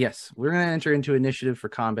 But yes, we're going to enter into initiative for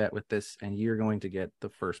combat with this, and you're going to get the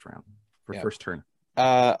first round for first turn.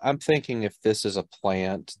 I'm thinking if this is a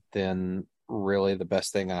plant, then really the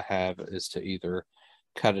best thing I have is to either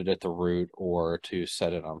cut it at the root or to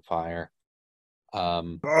set it on fire.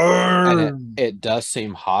 And it does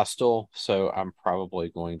seem hostile, so I'm probably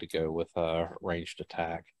going to go with a ranged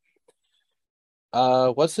attack.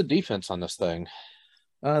 What's the defense on this thing?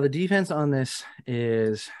 The defense on this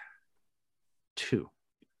is 2.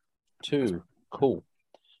 2. Cool.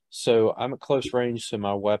 So I'm at close range, so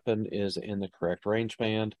my weapon is in the correct range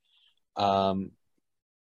band.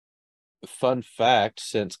 Fun fact,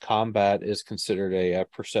 since combat is considered a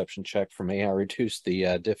perception check for me, I reduced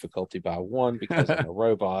the difficulty by 1 because I'm a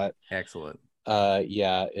robot. Excellent.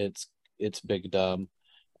 Yeah, it's big dumb.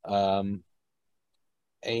 And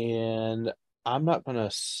I'm not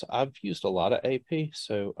gonna. I've used a lot of AP,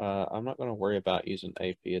 so I'm not gonna worry about using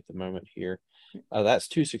AP at the moment here. That's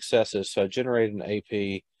 2 successes, so I generated an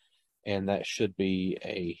AP, and that should be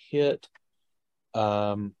a hit.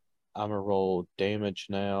 I'm gonna roll damage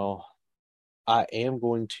now. I am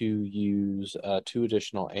going to use 2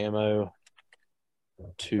 additional ammo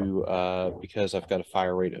to because I've got a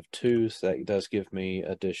fire rate of 2, so that does give me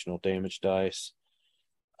additional damage dice.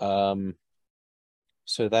 So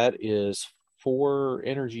that is 4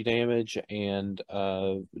 energy damage, and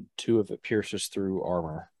 2 of it pierces through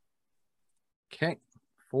armor. Okay,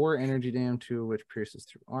 4 energy damage, 2 of which pierces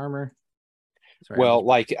through armor. Sorry, well,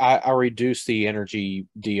 like I reduced the energy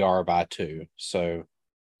DR by 2, so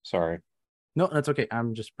sorry. No, that's okay.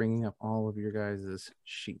 I'm just bringing up all of your guys'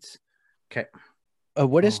 sheets. Okay.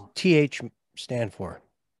 What does TH stand for?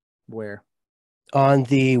 Where? On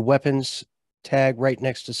the weapons tag right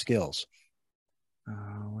next to skills.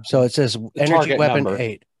 So it says energy weapon number.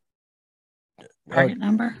 8. Target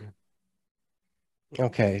number?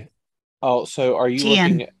 Okay. Oh, so are you TN.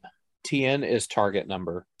 looking at TN is target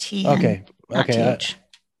number. TN. Okay.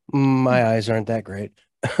 My eyes aren't that great.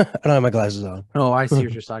 I don't have my glasses on. Oh, I see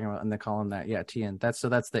what you're talking about. And they call them that. Yeah, TN. That's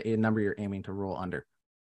the number you're aiming to roll under.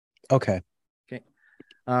 Okay. Okay.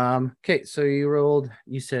 Okay, so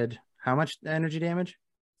you said how much energy damage?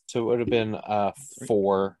 So it would have been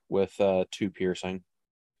 4 with 2 piercing.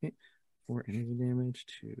 Okay. 4 energy damage,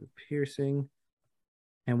 2 piercing.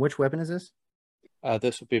 And which weapon is this?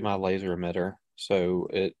 This would be my laser emitter. So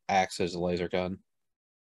it acts as a laser gun.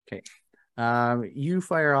 Okay. You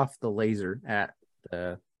fire off the laser at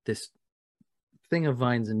this thing of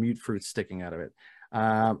vines and mute fruits sticking out of it.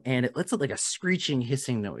 And it lets out like a screeching,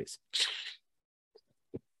 hissing noise.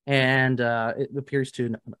 And it appears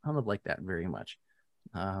to not like that very much.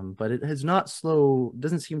 But it has not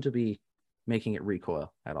doesn't seem to be making it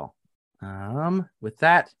recoil at all. With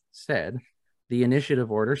that said, the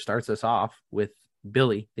initiative order starts us off with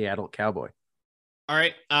Billy, the adult cowboy. All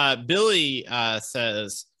right. Billy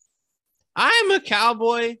says, I'm a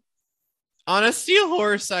cowboy. On a steel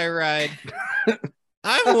horse I ride.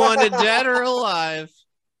 I'm wanted dead or alive.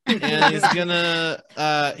 And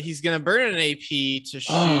he's gonna burn an AP to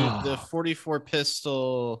shoot the 44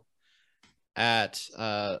 pistol at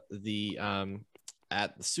the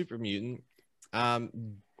super mutant.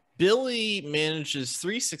 Billy manages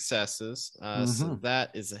 3 successes, so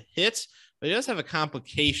that is a hit, but he does have a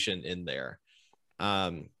complication in there.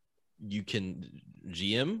 You can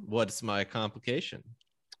GM. What's my complication?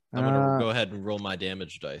 I'm gonna go ahead and roll my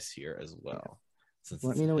damage dice here as well.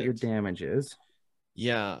 Let me know what your damage is.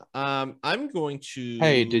 Yeah. I'm going to.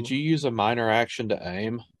 Hey, did you use a minor action to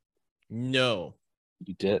aim? No.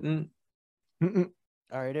 You didn't? All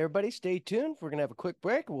right, everybody, stay tuned. We're gonna have a quick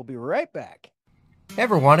break, and we'll be right back.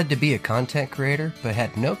 Ever wanted to be a content creator but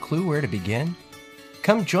had no clue where to begin?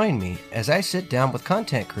 Come join me as I sit down with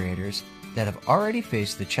content creators that have already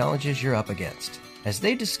faced the challenges you're up against, as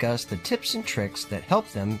they discuss the tips and tricks that help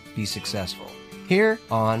them be successful. Here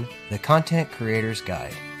on The Content Creator's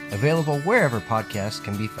Guide, available wherever podcasts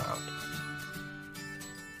can be found.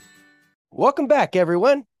 Welcome back,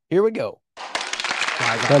 everyone. Here we go.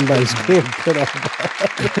 Somebody's being put on.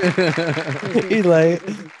 He's like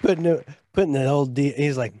putting the old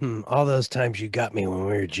he's like, all those times you got me when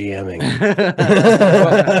we were GMing.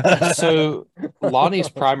 So Lonnie's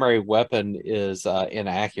primary weapon is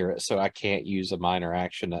inaccurate, so I can't use a minor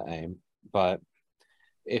action to aim. But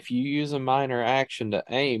if you use a minor action to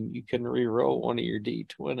aim, you can re-roll one of your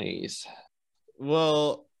D20s.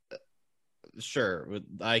 Well, sure.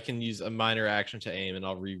 I can use a minor action to aim, and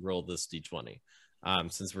I'll re-roll this D20.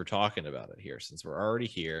 Since we're talking about it here, since we're already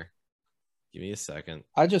here, give me a second.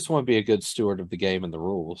 I just want to be a good steward of the game and the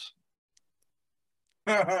rules.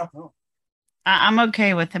 I'm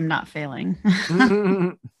okay with him not failing.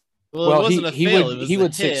 Well, it wasn't a fail. He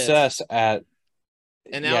would success at,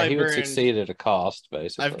 and now he would succeed at a cost,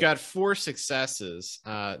 basically. I've got 4 successes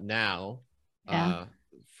now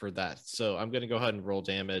for that. So I'm going to go ahead and roll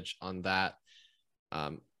damage on that.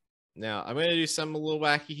 Now I'm going to do something a little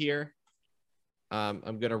wacky here.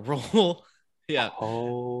 I'm gonna roll. Yeah.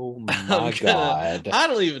 Oh my god. I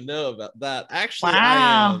don't even know about that. Actually,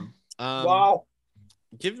 wow. I am. Wow.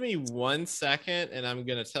 Give me 1 second, and I'm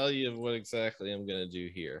gonna tell you what exactly I'm gonna do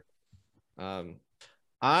here. I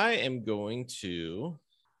am going to.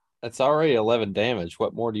 That's already 11 damage.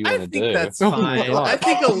 What more do you want to do? That's fine. I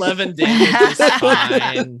think 11 damage is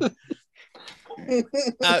fine.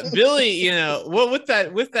 Billy, you know what, with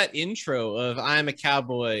that intro of I'm a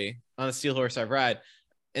cowboy on a steel horse I ride,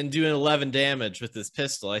 and doing 11 damage with this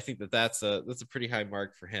pistol, I think that's a pretty high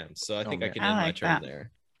mark for him. So I think I can end my turn there.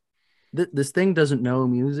 This thing doesn't know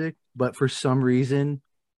music, but for some reason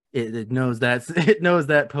it knows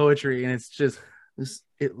that poetry, and it's just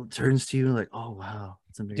it turns to you like, oh wow,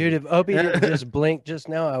 it's amazing. Dude, if Opie didn't just blink just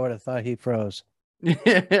now, I would have thought he froze.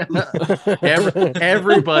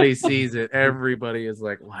 Everybody sees it. Everybody is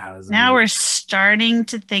like, wow. Now we're starting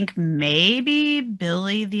to think maybe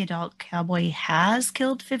Billy the adult cowboy has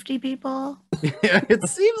killed 50 people. It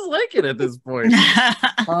seems like it at this point.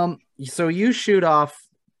 So you shoot off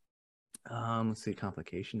let's see,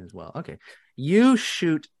 complication as well. Okay. You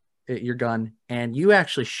shoot your gun and you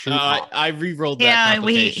actually shoot off. I re-rolled that. Yeah,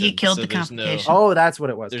 he killed the complication. Oh, that's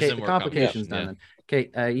what it was. Okay, no the complication's done then.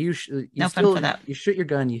 Okay, you shoot your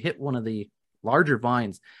gun, you hit one of the larger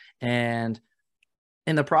vines, and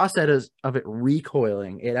in the process of it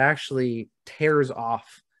recoiling, it actually tears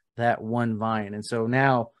off that one vine, and so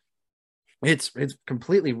now it's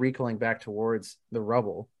completely recoiling back towards the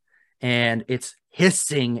rubble, and it's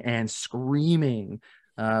hissing and screaming.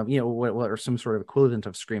 What are some sort of equivalent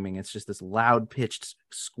of screaming? It's just this loud pitched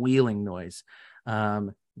squealing noise.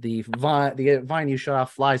 The vine you shot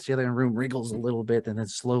off flies to the other room, wriggles a little bit, and then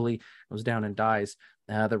slowly goes down and dies.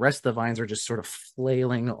 The rest of the vines are just sort of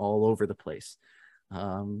flailing all over the place.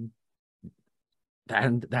 And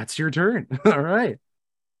that's your turn. All right.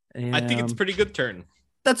 And, I think it's a pretty good turn.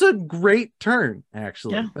 That's a great turn,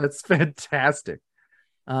 actually. Yeah. That's fantastic.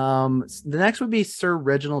 The next would be Sir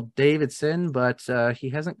Reginald Davidson, but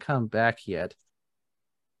he hasn't come back yet.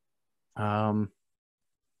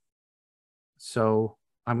 So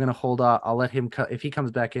I'm gonna hold off. I'll let him if he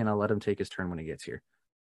comes back in, I'll let him take his turn when he gets here.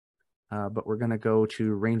 But we're gonna go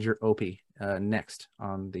to Ranger Opie next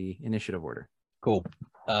on the initiative order. Cool.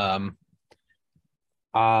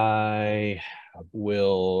 I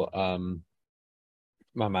will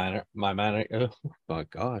my minor oh my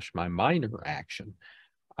gosh, my minor action.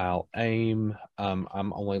 I'll aim. I'm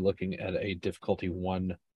only looking at a difficulty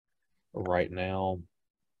 1 right now.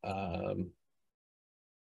 I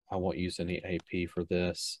won't use any AP for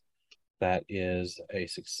this. That is a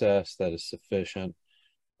success. That is sufficient.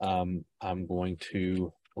 I'm going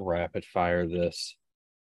to rapid fire this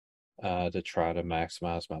to try to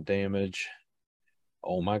maximize my damage.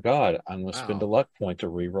 Oh my god, I'm going to spend a luck point to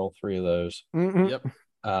reroll 3 of those. Yep.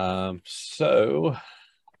 So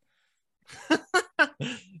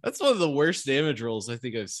that's one of the worst damage rolls I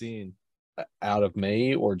think I've seen. Out of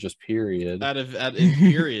me or just period? Out in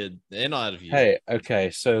period and out of you. Hey, okay,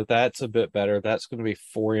 so that's a bit better. That's going to be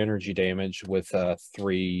 4 energy damage with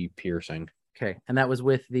 3 piercing. Okay, and that was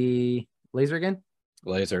with the laser again?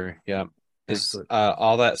 Laser, yeah. Is Excellent.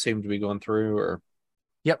 all that seemed to be going through, or?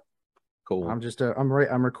 Yep. Cool.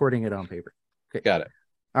 I'm recording it on paper. Okay. Got it.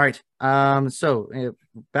 All right. So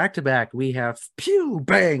back to back, we have pew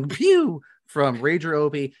bang pew from Ranger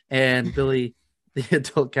Opie and Billy, the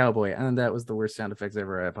adult cowboy, and that was the worst sound effects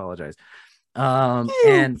ever. I apologize.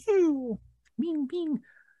 And bing bing.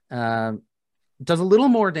 Does a little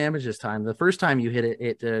more damage this time. The first time you hit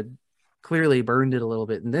it, it clearly burned it a little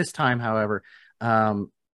bit, and this time, however,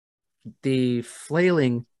 the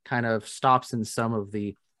flailing kind of stops in some of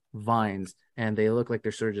the vines, and they look like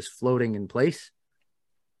they're sort of just floating in place,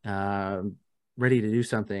 ready to do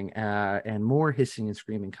something, and more hissing and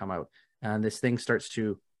screaming come out, and this thing starts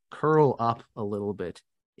to curl up a little bit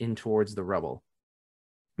in towards the rubble,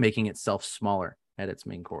 making itself smaller at its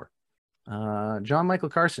main core. John Michael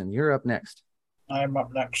Carson, you're up next. I'm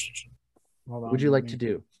up next. Hold on, what would you like to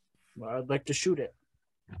do? Well, I'd like to shoot it.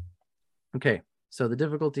 Okay, so the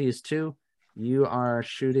difficulty is 2. You are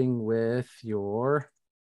shooting with your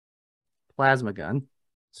plasma gun.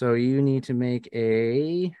 So you need to make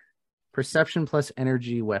a perception plus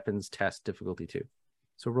energy weapons test, difficulty 2.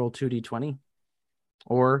 So roll 2d20.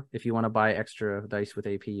 Or if you want to buy extra dice with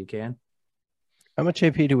AP, you can. How much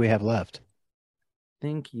AP do we have left? I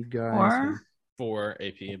think you guys... 4? 4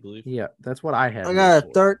 AP, I believe. Yeah, that's what I had. I got a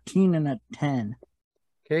 13 and a 10.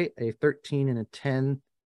 Okay, a 13 and a 10.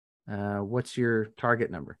 What's your target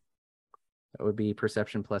number? That would be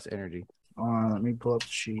perception plus energy. Let me pull up the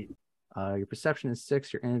sheet. Your perception is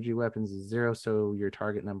 6. Your energy weapons is 0. So your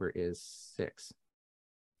target number is 6.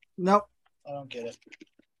 Nope, I don't get it.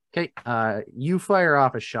 Okay, you fire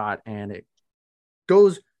off a shot and it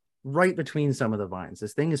goes right between some of the vines.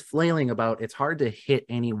 This thing is flailing about. It's hard to hit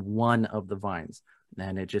any one of the vines,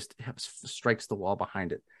 and it just strikes the wall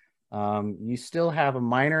behind it. You still have a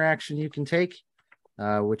minor action you can take,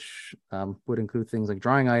 which would include things like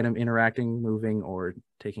drawing item, interacting, moving, or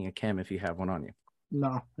taking a chem if you have one on you.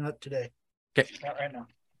 No, not today. Okay. Not right now.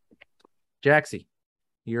 Jaxie,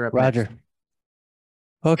 you're up Roger. next.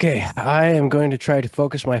 Okay, I am going to try to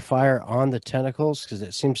focus my fire on the tentacles because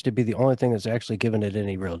it seems to be the only thing that's actually given it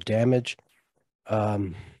any real damage.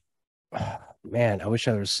 Man, I wish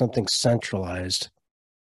there was something centralized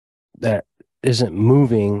that isn't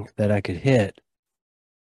moving that I could hit.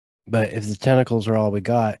 But if the tentacles are all we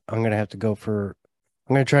got, I'm going to have to go for...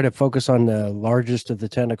 I'm going to try to focus on the largest of the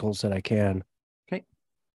tentacles that I can. Okay.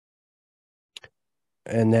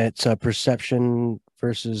 And that's perception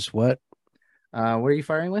versus what? What are you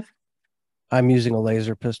firing with? I'm using a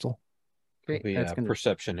laser pistol. Okay, That's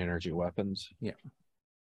perception energy weapons. Yeah.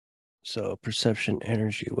 So perception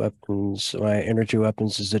energy weapons. My energy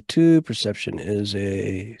weapons is a 2. Perception is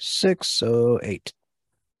a 6, so 8.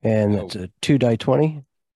 And that's a 2 die 20.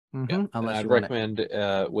 Yeah. Unless I'd you want recommend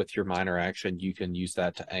with your minor action, you can use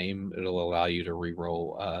that to aim. It'll allow you to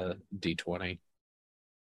reroll d20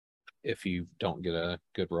 if you don't get a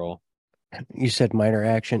good roll. You said minor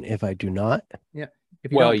action if I do not? Yeah.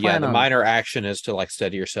 If you Well, don't yeah, plan the on... minor action is to like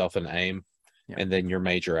steady yourself and aim, Yeah. and then your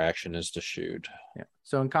major action is to shoot. Yeah.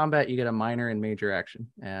 So in combat, you get a minor and major action.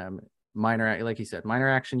 Minor, like you said, minor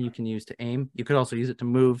action you can use to aim. You could also use it to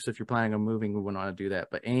move. So if you're planning on moving, we wouldn't want to do that.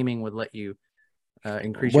 But aiming would let you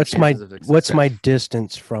increase your chances of success. What's my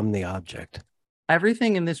distance from the object?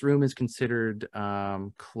 Everything in this room is considered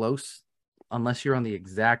close, unless you're on the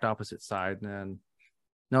exact opposite side. And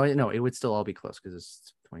no, it would still all be close because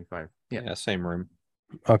it's 25. Yeah, same room.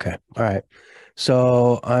 Okay. All right.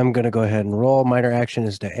 So I'm going to go ahead and roll. Minor action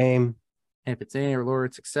is to aim. And if it's any or lower,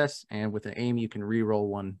 it's success. And with an aim, you can re-roll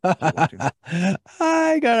one. If you want to.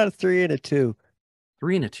 I got a 3 and a 2.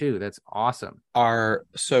 3 and a 2. That's awesome.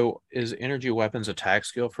 So is energy weapons attack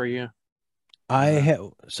skill for you?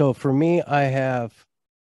 So for me, I have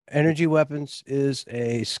energy weapons is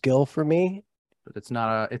a skill for me. But it's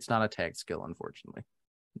not a tag skill, unfortunately.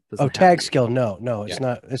 Oh, tag skill. No, it's Yeah.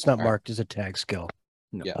 not. It's not All right. marked as a tag skill.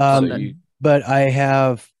 No. Yeah. Um, So you But I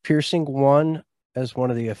have piercing 1 as one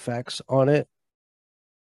of the effects on it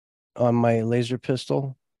on my laser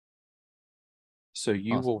pistol.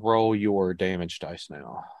 will roll your damage dice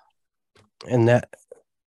now. And that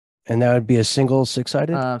would be a single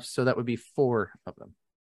 6-sided? So that would be 4 of them.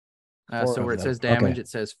 4 so of where it them. says damage, Okay. it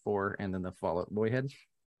says 4, and then the Fall Out Boy head.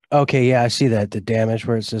 Okay, yeah, I see that. The damage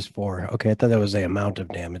where it says 4. Okay, I thought that was the amount of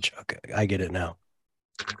damage. Okay, I get it now.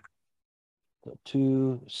 So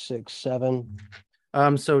 2, 6, 7.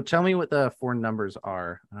 So tell me what the 4 numbers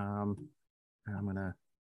are. I'm gonna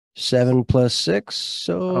 7 plus 6,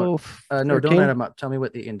 so no, don't 13. add them up. Tell me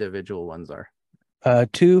what the individual ones are.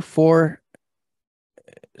 2, 4,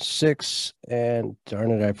 6, and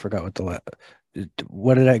darn it, I forgot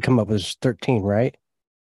what did I come up with? 13, right?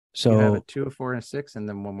 You have a So 2, a 4, and a 6, and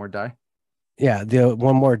then one more die. yeah, the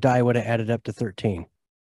one more die would have added up to 13.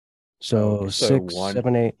 So Okay. 6, 1.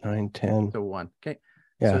 7, 8, 9, 10. So 1. Okay.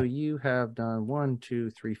 Yeah. So you have done 1,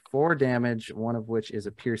 2, 3, 4 damage, one of which is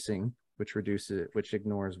a piercing, which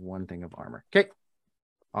ignores 1 thing of armor. Okay.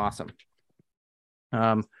 Awesome.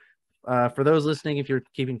 For those listening, if you're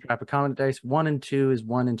keeping track of combat dice, 1 and 2 is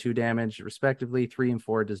 1 and 2 damage, respectively. 3 and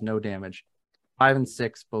 4 does no damage. 5 and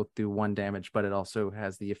 6 both do 1 damage, but it also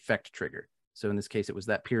has the effect trigger. So in this case, it was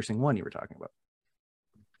that piercing 1 you were talking about.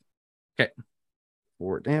 Okay.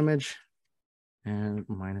 4 damage and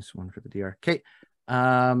 -1 for the DR. Okay.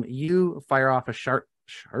 You fire off a shart.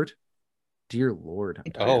 Dear Lord.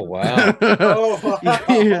 I'm tired. Oh wow.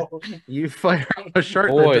 You fire off a shart.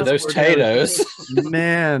 that Boy, does those 4 damage. potatoes.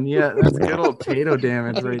 Man, yeah, that's good old potato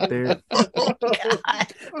damage right there.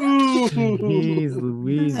 Jeez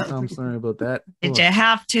Louise. I'm sorry about that. Did you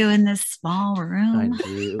have to in this small I room?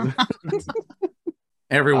 do.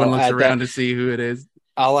 Everyone I'll looks add around that. to see who it is.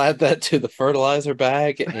 I'll add that to the fertilizer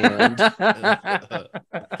bag and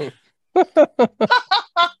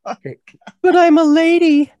But I'm a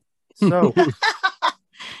lady. So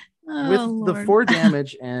Oh, with the Lord. 4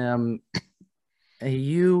 damage,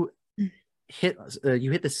 you hit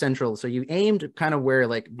the central. So you aimed kind of where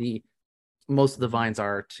like the most of the vines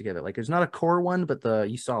are together. Like there's not a core one, but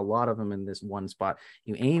you saw a lot of them in this one spot.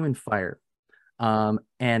 You aim and fire,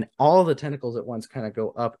 and all the tentacles at once kind of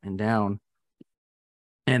go up and down,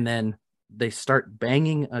 and then they start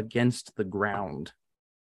banging against the ground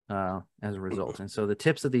as a result. And so the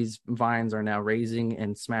tips of these vines are now raising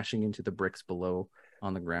and smashing into the bricks below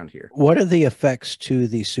on the ground here. What are the effects to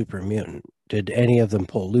the super mutant? Did any of them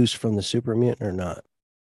pull loose from the super mutant or not?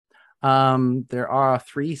 There are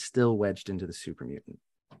 3 still wedged into the super mutant.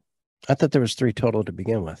 I thought there was 3 total to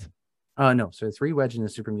begin with. No, so 3 wedged in the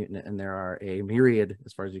super mutant, and there are a myriad,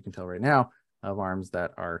 as far as you can tell right now, of arms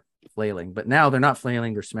that are flailing. But now they're not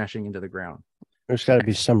flailing; they're smashing into the ground. There's got to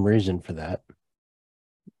be some reason for that.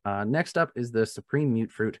 Next up is the Supreme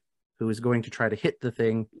Mute Fruit, who is going to try to hit the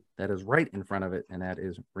thing that is right in front of it, and that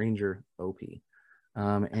is Ranger OP.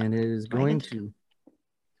 And it is going to.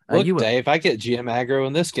 look, Dave, I get GM aggro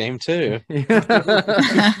in this game too.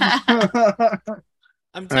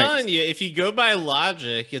 I'm telling you, if you go by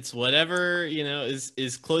logic, it's whatever,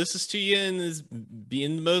 is closest to you and is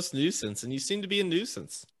being the most nuisance. And you seem to be a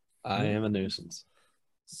nuisance. I am a nuisance.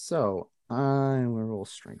 So I will roll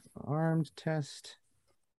Strength of Armed test.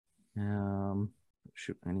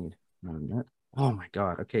 Shoot, I need more than that. Oh my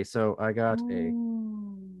god. Okay, so I got a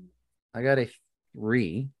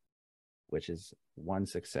 3, which is 1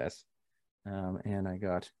 success. And I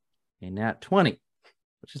got a nat 20.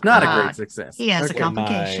 Which is not a great success. He has a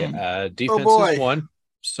complication. My defense boy. is 1.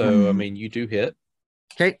 So, I mean, you do hit.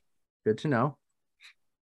 Okay, good to know.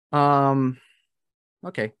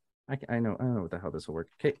 Okay, I know what the hell this will work.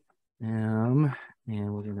 Okay, and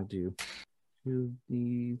we're gonna do 2 of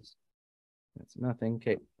these. That's nothing.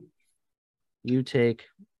 Okay, you take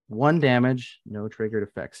 1 damage, no triggered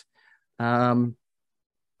effects. And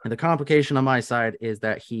the complication on my side is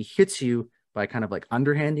that he hits you by kind of like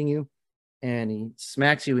underhanding you, and he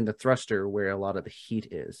smacks you in the thruster where a lot of the heat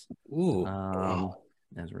is. Ooh.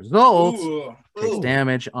 As a result, takes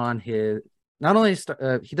damage on his. Not only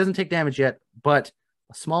he doesn't take damage yet, but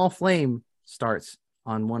a small flame starts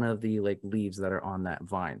on one of the like leaves that are on that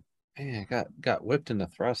vine. Man, got whipped in the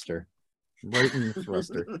thruster. Right in the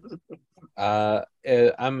thruster.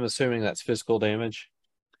 I'm assuming that's physical damage.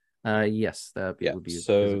 Yes, that Yeah. would be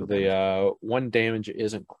So physical damage. the 1 damage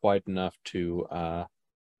isn't quite enough to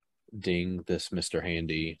ding this Mr.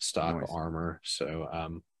 Handy stock Nice. armor,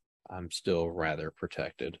 so I'm still rather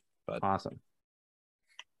protected. But Awesome.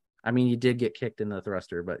 I mean, you did get kicked in the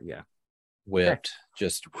thruster, but yeah. whipped,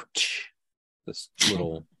 just this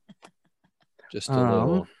little, just a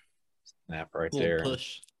little snap right Little there.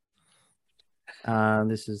 push.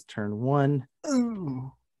 This is turn 1.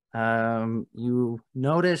 You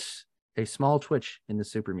notice a small twitch in the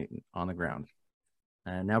super mutant on the ground.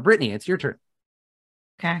 And now, Brittany, it's your turn.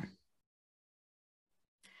 Okay.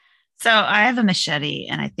 So I have a machete,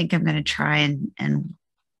 and I think I'm going to try and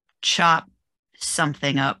chop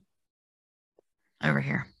something up over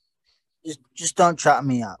here. Just don't chop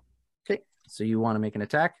me up. Okay. So you want to make an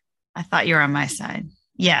attack? I thought you were on my side.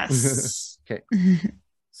 Yes. Okay.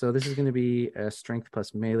 So this is going to be a strength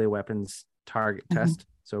plus melee weapons target test.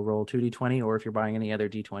 So roll 2d20, or if you're buying any other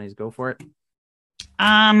d20s, go for it.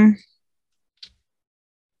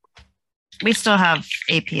 We still have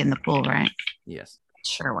AP in the pool, right? Yes.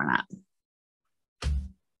 Sure, why not?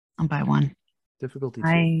 I'll buy one. Difficulty 2.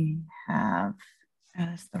 I have. Oh,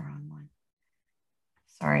 that's the wrong one.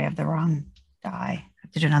 Sorry, I have the wrong die. I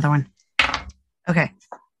have to do another one. Okay.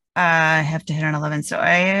 I have to hit an 11, so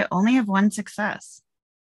I only have one success.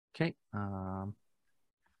 Okay. Now,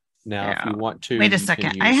 Yeah. if you want to, Wait a you can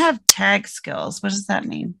second. I use- have tag skills. What does that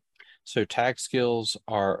mean? So tag skills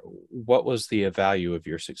are. What was the value of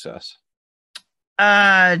your success?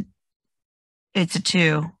 It's a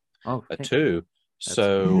 2. Oh, A okay. 2. That's-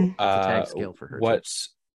 So It's a tag skill for her, too.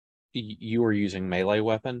 what's you were using melee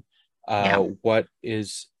weapon? Yeah. What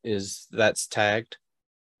is that's tagged?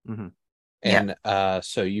 Mhm. And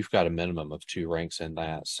so you've got a minimum of 2 ranks in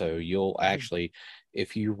that. So you'll actually,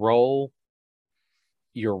 if you roll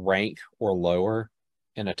your rank or lower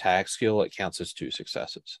in a tag skill, it counts as 2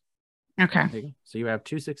 successes. Okay. There you go. So you have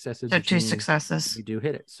 2 successes. So which 2 means successes. You do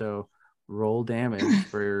hit it. So roll damage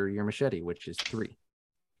for your machete, which is 3.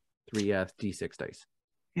 3 d6 dice.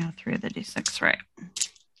 Yeah, 3 of the D6, right.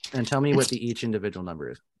 And tell me what each individual number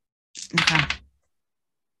is. Okay.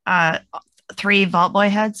 3 Vault Boy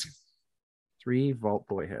heads. 3 Vault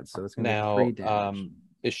Boy heads. So that's going to be Now, 3 damage.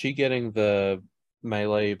 is she getting the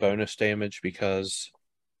melee bonus damage because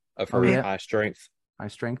of Oh, her yeah. high strength? High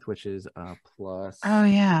strength, which is plus. Oh,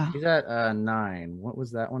 yeah. She's at 9. What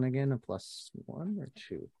was that one again? A plus 1 or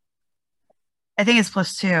 2? I think it's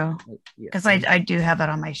plus 2 Yeah. because I do have that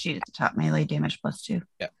on my sheet at the top. Melee damage plus 2.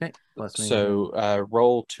 Okay. Plus maybe So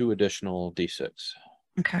roll 2 additional d6.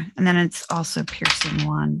 Okay. And then it's also piercing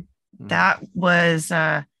 1. Mhm. That was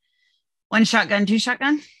 1 shotgun, 2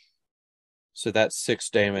 shotgun. So that's 6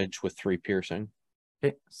 damage with 3 piercing.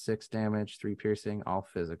 Okay. 6 damage, 3 piercing, all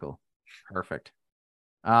physical. Perfect.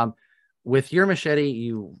 With your machete,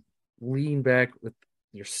 you lean back with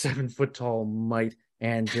your 7-foot tall might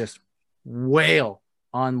and just wail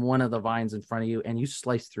on one of the vines in front of you, and you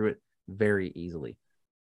slice through it very easily.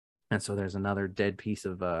 And so there's another dead piece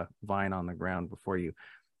of vine on the ground before you.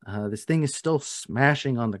 This thing is still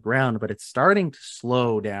smashing on the ground, but it's starting to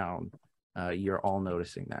slow down. You're all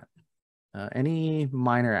noticing that. Any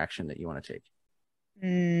minor action that you want to take?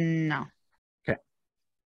 No.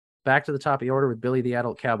 Back to the top of the order with Billy the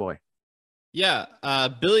Adult Cowboy. Yeah,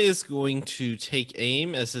 Billy is going to take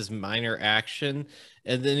aim as his minor action,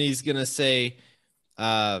 and then he's gonna say,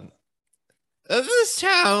 "This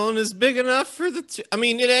town is big enough for the. I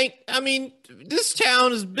mean, it ain't. I mean, this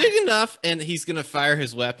town is big enough." And he's gonna fire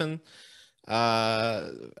his weapon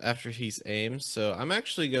after he's aimed. So I'm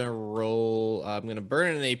actually gonna roll. I'm gonna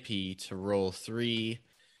burn an AP to roll 3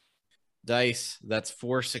 dice. That's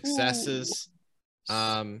 4 successes.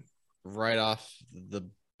 Right off the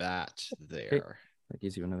bat there. That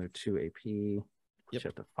gives you another 2 AP. Yep. You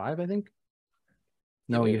up to 5, I think.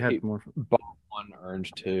 No, Yeah, you had he- more. Bought 1, earned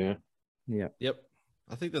 2. Yeah. Yep.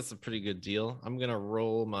 I think that's a pretty good deal. I'm gonna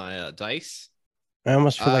roll my dice. I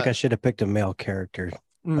almost feel like I should have picked a male character.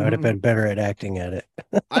 I would have Mhm. been better at acting at it.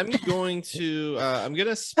 I'm going to I'm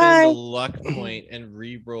gonna spend a luck point and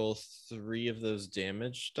re-roll 3 of those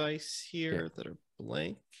damage dice here that are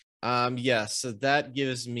blank. Yeah, so that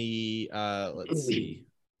gives me let's see,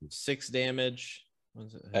 6 damage. What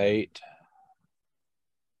is it? 8.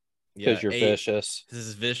 Yeah, Because you're 8. vicious. This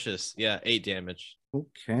is vicious. Yeah, 8 damage.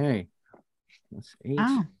 Okay. That's 8.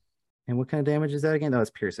 Oh. And what kind of damage is that again? Oh, it's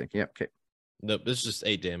piercing. Yep. Okay. Nope, this is just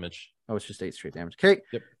 8 damage. Oh, it's just 8 straight damage. Okay.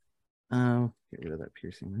 Yep. Get rid of that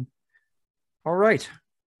piercing then. All right.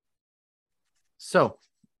 So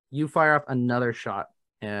you fire up another shot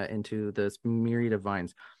into this myriad of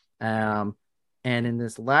vines. And in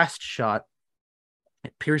this last shot,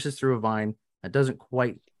 it pierces through a vine. It doesn't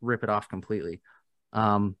quite rip it off completely.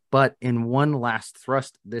 But in one last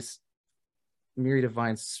thrust, this myriad of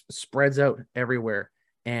vines spreads out everywhere,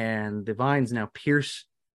 and the vines now pierce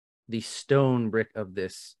the stone brick of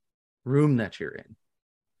this room that you're in.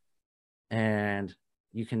 And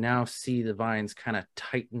you can now see the vines kind of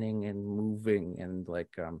tightening and moving and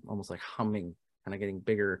like almost like humming, kind of getting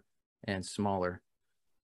bigger and smaller,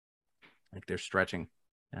 like they're stretching.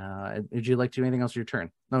 Would you like to do anything else with your turn?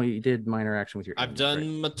 No, you did minor action with your I've aim, done right?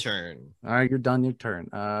 my turn. All right, you're done your turn.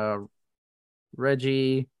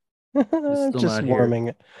 Reggie, I'm still just not here.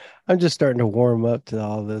 warming. I'm just starting to warm up to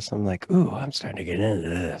all this. I'm like, ooh, I'm starting to get into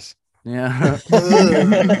this. Yeah.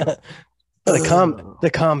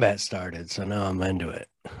 The combat started, so now I'm into it.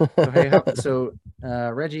 So hey,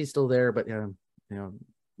 Reggie's still there, but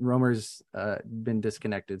Romer's been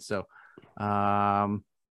disconnected. So,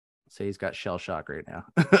 say he's got shell shock right now.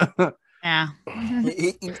 Yeah.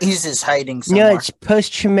 He's just hiding No, somewhere. it's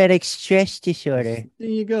post-traumatic stress disorder. There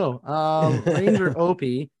you go. Ranger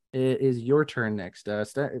Opie, it is your turn next.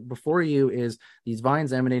 Before you is these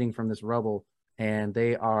vines emanating from this rubble, and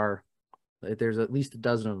there's at least a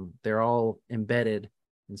dozen of them. They're all embedded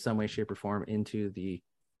in some way, shape, or form into the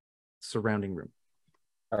surrounding room.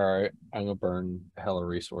 All right, I'm gonna burn hella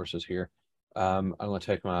resources here. I'm gonna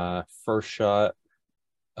take my first shot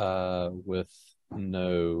with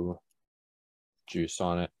no juice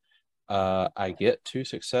on it. I get 2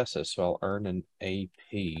 successes, so I'll earn an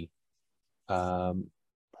AP.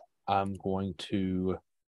 I'm going to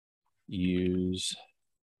use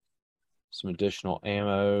some additional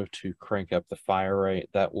ammo to crank up the fire rate.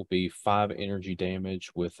 That will be 5 energy damage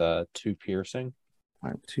with 2 piercing.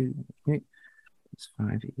 2, okay. It's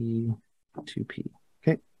 5E, 2P.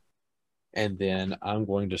 Okay. And then I'm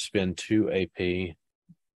going to spend 2 AP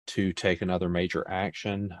to take another major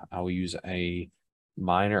action. I'll use a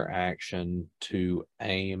minor action to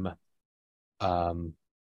aim.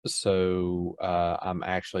 So I'm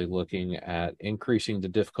actually looking at increasing the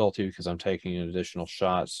difficulty because I'm taking an additional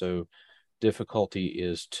shot. So difficulty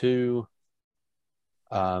is 2,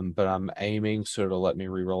 but I'm aiming, so it'll let me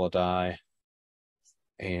reroll a die,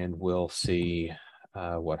 and we'll see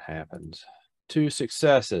what happens. 2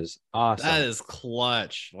 successes. Awesome. That is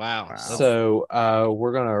clutch. Wow. So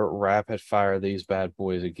we're gonna rapid fire these bad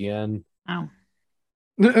boys again. Oh.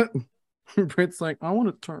 Britt's like, I want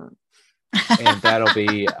to turn. And that'll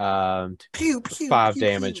be Pew, pew, 5 pew,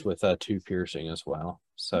 damage pew. with 2 piercing as well.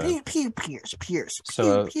 So Pew, pew, pierce, pierce.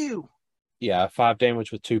 So, Pew, pew. yeah, 5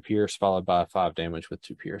 damage with 2 pierce, followed by 5 damage with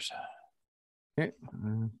 2 pierce. Okay.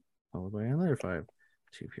 Followed by another 5,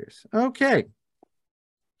 2 pierce. Okay.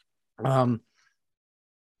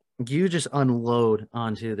 You just unload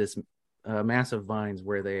onto this massive vines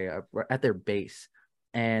where they are at their base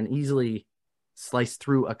and easily slice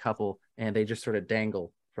through a couple, and they just sort of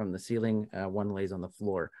dangle from the ceiling. One lays on the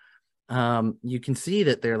floor. You can see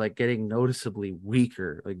that they're like getting noticeably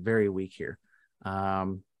weaker, like very weak here.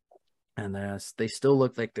 And they still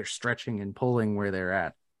look like they're stretching and pulling where they're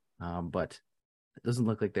at. But it doesn't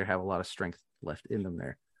look like they have a lot of strength left in them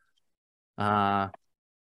there.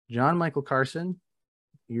 John Michael Carson,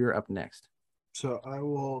 you're up next. So I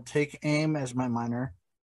will take aim as my minor.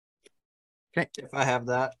 Okay. If I have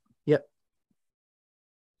that. Yep.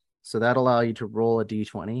 So that'll allow you to roll a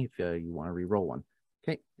d20 if you want to re-roll one.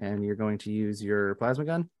 Okay. And you're going to use your plasma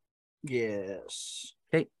gun? Yes.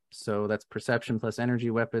 Okay. So that's perception plus energy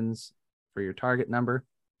weapons for your target number.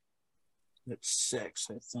 It's 6,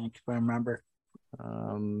 I think, if I remember.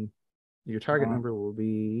 Your target number will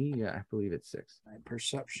be, I believe it's 6. My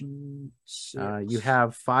perception 6. You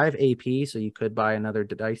have 5 AP, so you could buy another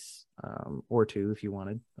dice or 2 if you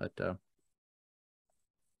wanted, but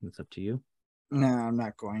it's up to you. No, I'm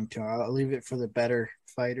not going to. I'll leave it for the better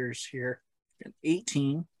fighters here.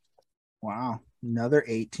 18. Wow. Another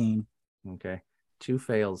 18. Okay. 2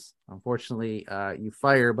 fails. Unfortunately, you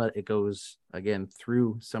fire, but it goes, again,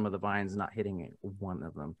 through some of the vines, not hitting one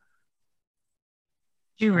of them.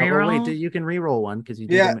 Did you reroll? Wait, you can reroll one because you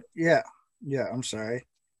did. Yeah. I'm sorry.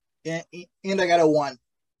 And I got a 1.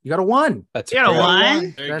 You got a 1. That's You got a great.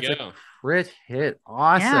 1? There you That's go. a crit hit.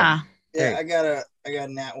 Awesome. Yeah. Yeah, Okay. I got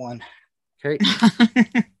a nat 1. Okay.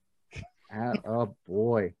 Oh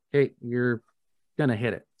boy. Okay, you're gonna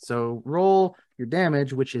hit it. So roll your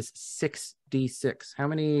damage, which is 6d6. How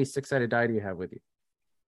many 6-sided die do you have with you?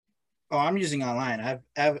 Oh, I'm using online. I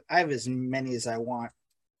have as many as I want.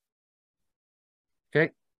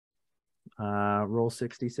 Okay. Roll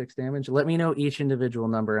 66 damage. Let me know each individual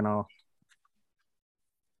number and I'll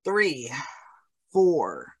 3,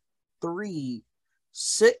 4, 3,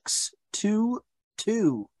 6, 2,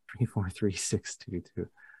 2. 3, 4, 3, 6, 2, 2.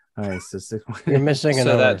 All right, so 6. You're missing a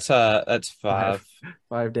So number. that's 5.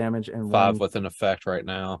 5 damage and 5 1. with an effect right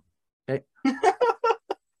now. Okay.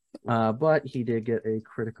 But he did get a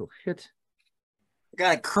critical hit.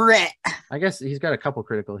 Got a crit. I guess he's got a couple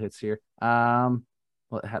critical hits here. That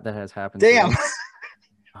has happened. Damn.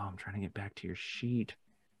 Oh, I'm trying to get back to your sheet.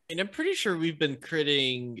 And I'm pretty sure we've been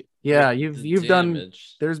critting. Yeah, with you've the done.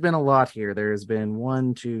 damage. There's been a lot here. There's been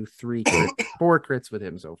 1, 2, 3, 4 crits with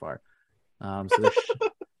him so far. So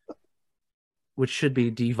which should be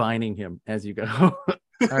divining him as you go.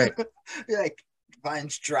 All right. Like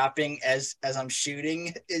vines dropping as I'm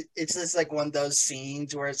shooting. It's just like one of those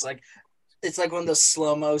scenes where it's like one of those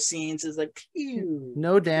slow-mo scenes. It's like pew.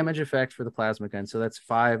 No damage effect for the plasma gun, so that's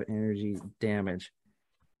 5 energy damage.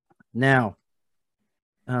 Now,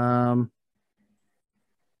 yeah.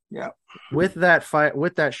 With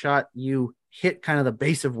that shot, you hit kind of the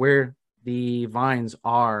base of where the vines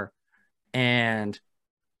are, and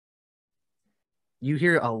you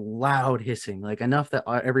hear a loud hissing, like enough that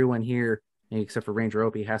everyone here, except for Ranger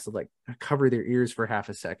Opie, has to like cover their ears for half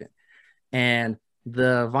a second. And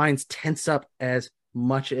the vines tense up as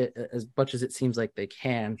much as it seems like they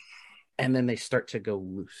can, and then they start to go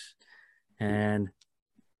loose. And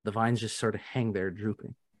the vines just sort of hang there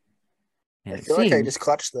drooping. And I feel like I just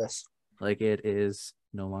clutched this. Like it is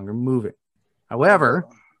no longer moving. However,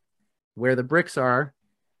 where the bricks are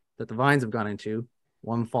that the vines have gone into,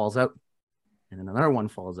 one falls out, and then another one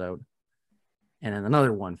falls out, and then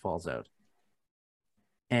another one falls out.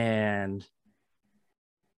 And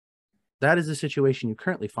that is the situation you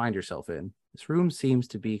currently find yourself in. This room seems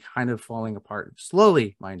to be kind of falling apart,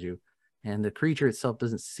 slowly, mind you, and the creature itself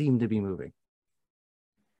doesn't seem to be moving.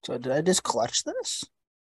 So did I just clutch this?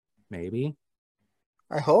 Maybe.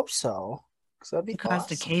 I hope so. Because that'd be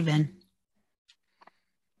Caused a awesome. cave in.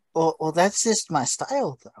 Well, that's just my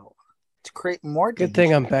style, though. To create more Good danger.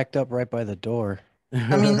 thing I'm backed up right by the door.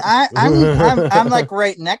 I mean, I'm like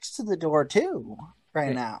right next to the door too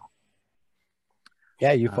right now.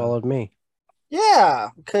 Yeah, you followed me. Yeah,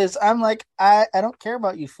 because I'm like, I don't care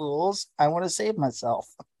about you fools. I want to save myself.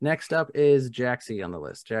 Next up is Jaxie on the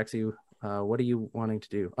list. Jaxie, what are you wanting to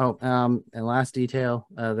do? Oh, and last detail,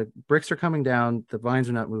 the bricks are coming down, the vines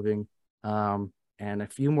are not moving, and a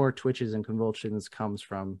few more twitches and convulsions comes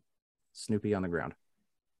from Snoopy on the ground.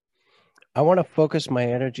 I want to focus my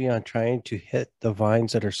energy on trying to hit the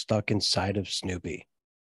vines that are stuck inside of Snoopy.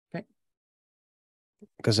 Okay.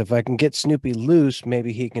 Because if I can get Snoopy loose,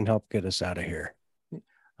 maybe he can help get us out of here.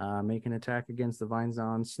 Make an attack against the vines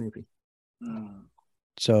on Snoopy.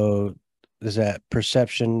 So is that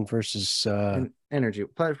perception versus energy?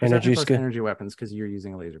 Perception energy plus skill? energy weapons because you're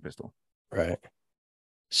using a laser pistol. Right.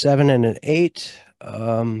 7 and an 8.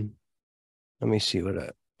 Let me see what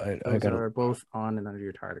I Those got. are both on and under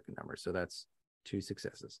your target number, so that's 2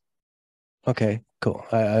 successes. Okay, cool.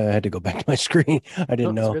 I had to go back to my screen. I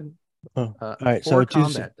didn't know. Good. Oh, all right, 4 so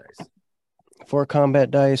combat dice. 4 combat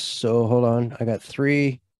dice. So hold on. I got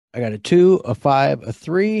 3. I got a 2, a 5, a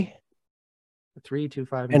 3, 3, 2,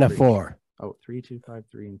 5, and a 3. 4. Oh, 3, 2, 5,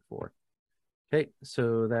 3, and 4. Okay,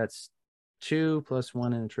 so that's 2 plus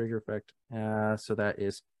 1 and a trigger effect. So that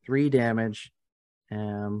is 3 damage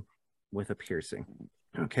with a piercing.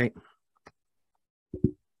 Okay.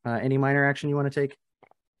 Any minor action you want to take?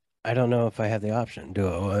 I don't know if I have the option.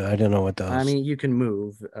 I don't know what those. I mean, you can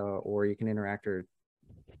move or you can interact or.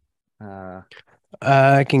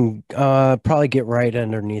 I can probably get right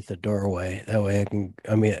underneath the doorway. That way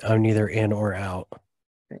I'm either in or out.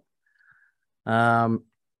 Okay.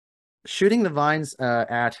 Shooting the vines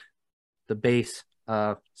at the base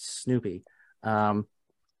of Snoopy,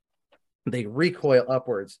 they recoil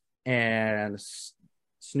upwards, and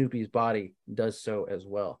Snoopy's body does so as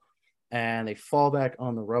well. And they fall back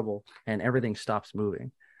on the rubble, and everything stops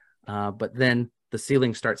moving. But then the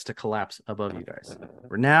ceiling starts to collapse above you guys.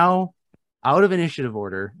 We're now out of initiative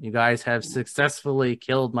order. You guys have successfully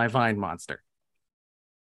killed my vine monster.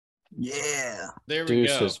 Yeah. There we go.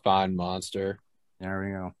 Deuces, fine monster. There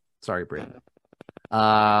we go. Sorry, Britt.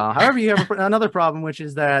 However, you have another problem, which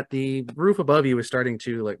is that the roof above you is starting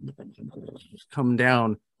to like come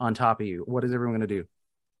down on top of you. What is everyone going to do?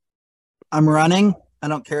 I'm running. I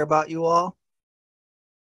don't care about you all.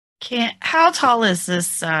 How tall is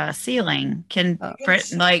this ceiling? Can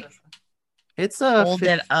Brit like It's hold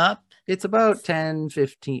it up? It's about 10,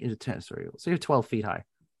 15, 10, sorry, so you're 12 feet high.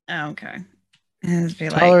 Oh, okay. It'd be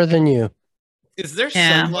Taller than you. Is there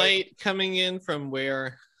Yeah. sunlight coming in from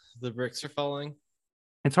where the bricks are falling?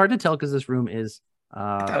 It's hard to tell because this room is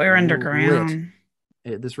I thought we were underground.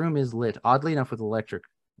 This room is lit, oddly enough, with electric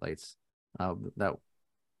lights. That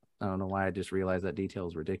I don't know why I just realized that detail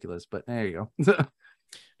is ridiculous, but there you go.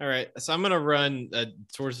 All right, so I'm gonna run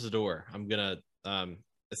towards the door. I'm gonna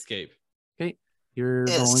escape. Okay. You're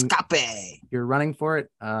Escape. you're running for it.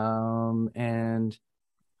 And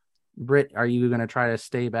Britt, are you going to try to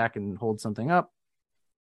stay back and hold something up?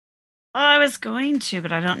 I was going to,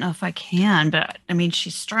 but I don't know if I can. But I mean,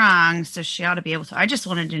 she's strong, so she ought to be able to. I just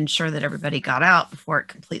wanted to ensure that everybody got out before it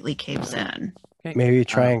completely caves in. Okay. Maybe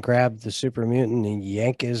try and grab the super mutant and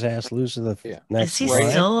yank his ass loose of the Yeah. next Is he line.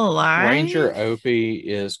 still alive? Ranger Opie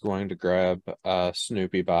is going to grab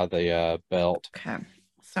Snoopy by the belt Okay,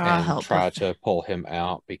 so I'll and help. try with- to pull him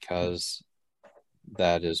out because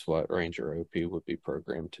that is what Ranger Opie would be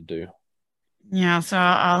programmed to do. Yeah, so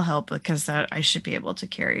I'll help because I should be able to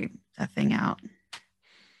carry that thing out.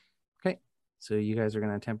 Okay. So you guys are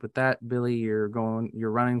going to attempt with that. Billy, you're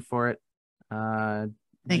running for it. I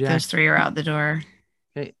think those three are out the door.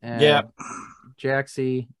 Okay. Yeah.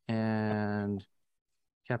 Jaxie and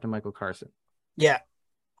Captain Michael Carson. Yeah.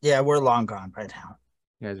 Yeah, we're long gone by now.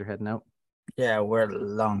 You guys are heading out. Yeah, we're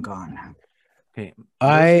long gone. Okay.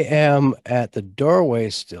 I am at the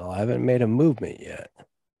doorway still. I haven't made a movement yet.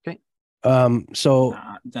 Okay. So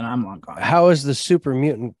Then I'm long gone. how is the super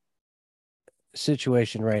mutant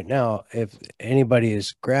situation right now? If anybody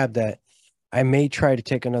has grabbed that, I may try to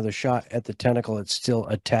take another shot at the tentacle that's still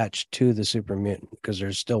attached to the super mutant because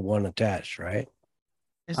there's still one attached, right?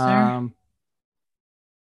 Is there?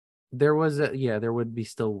 There would be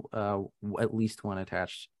still at least one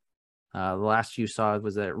attached. The last you saw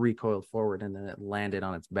was that it recoiled forward and then it landed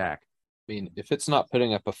on its back. I mean, if it's not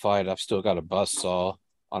putting up a fight, I've still got a buzzsaw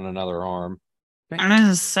on another arm. I don't know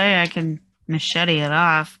to say I can machete it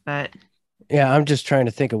off, but Yeah, I'm just trying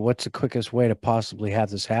to think of what's the quickest way to possibly have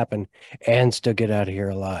this happen and still get out of here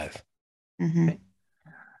alive. mhm.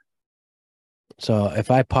 So if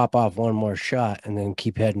I pop off one more shot and then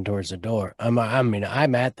keep heading towards the door, I'm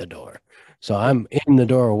at the door, so I'm in the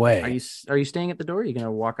doorway. Are you staying at the door? Are you going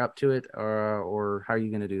to walk up to it, or how are you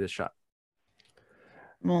going to do this shot?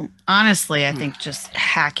 Well, honestly, I think just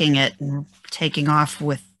hacking it and taking off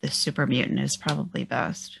with the super mutant is probably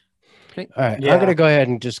best. Okay. All right, Yeah. I'm gonna go ahead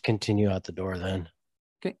and just continue out the door then.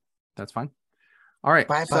 That's fine. All right.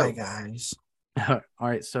 Bye, guys. All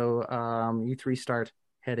right. So you three start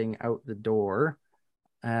heading out the door.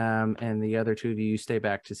 And the other two of you stay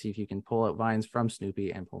back to see if you can pull out vines from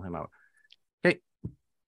Snoopy and pull him out. Okay.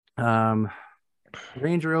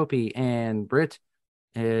 Ranger Opie and Britt,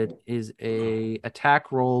 it is a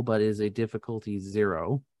attack roll, but is a difficulty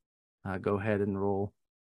 0. Go ahead and roll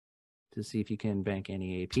to see if you can bank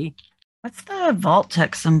any AP. What's the Vault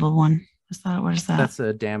Tech symbol one? What is that? That's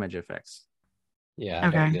a damage effects. Yeah,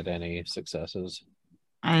 I don't Okay. get any successes.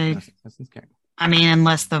 I Okay. mean,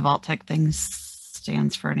 unless the Vault Tech thing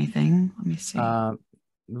stands for anything. Let me see. Well,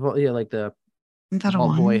 yeah, like the Isn't that a Vault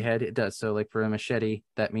one? Boy head, it does. So, like for a machete,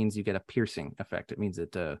 that means you get a piercing effect. It means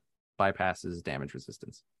it bypasses damage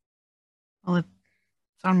resistance. Well, it's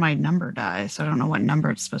on my number die, so I don't know what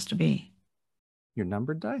number it's supposed to be. Your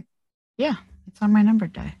numbered die? Yeah, it's on my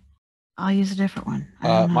numbered die. I'll use a different one. I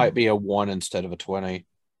don't It know. might be a 1 instead of a 20.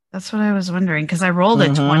 That's what I was wondering because I rolled a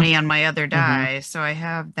Mhm. 20 on my other die, so I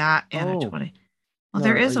have that and Oh. a 20. Well, No,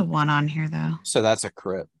 there is are a 1 on here though. So that's a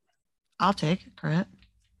crit. I'll take it, crit.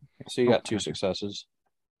 So you got 2 Okay. successes.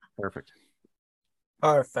 Perfect.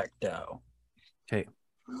 Perfecto. Okay.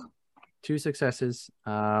 2 successes.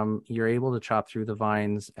 You're able to chop through the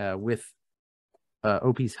vines with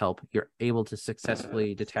OP's help. You're able to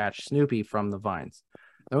successfully detach Snoopy from the vines.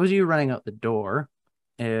 Those of you running out the door,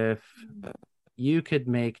 if you could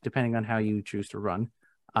make, depending on how you choose to run,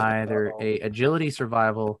 either a agility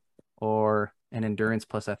survival or an endurance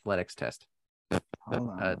plus athletics test. Hold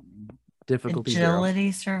on. Difficulty 0.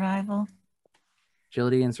 Agility survival.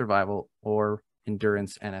 Agility and survival or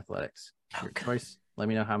endurance and athletics. Your Okay. choice. Let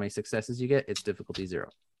me know how many successes you get. It's difficulty 0.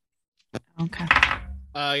 Okay.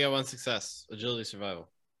 I got 1 success. Agility survival.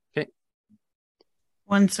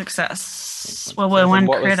 One success. Okay, Well, one one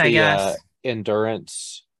What was crit, I the guess.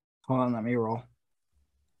 endurance? Hold on, let me roll.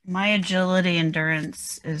 My agility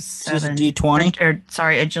endurance is Just 7. D20? Or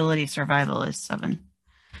sorry, agility survival is 7.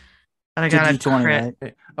 But I It's a got a D20, crit. right?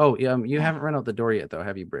 Okay. Oh, you haven't run out the door yet, though,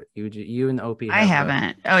 have you, Britt? You and OP. I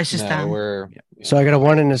haven't. Oh, it's just No, them. we're So I got a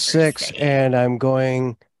 1 and a For 6, sake. and I'm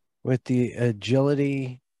going with the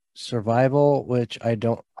agility survival, which I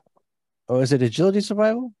don't. Oh, is it agility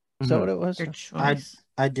survival? Is that Mhm. what it was? Your choice.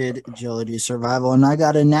 I did agility survival and I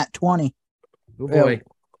got a nat 20. Oh Yeah, boy.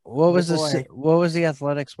 What was boy. What was the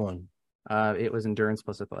athletics one? It was endurance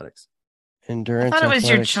plus athletics. I Endurance. thought it was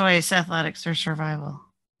your athletics. choice, athletics or survival.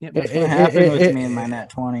 Yep. That's what happened with me in my nat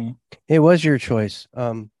 20. It was your choice.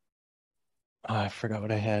 I forgot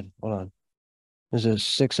what I had. Hold on. Is it a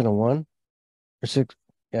 6 and a 1 or 6?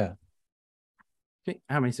 Yeah. Okay.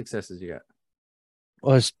 How many successes you got?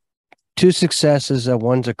 was 2 successes,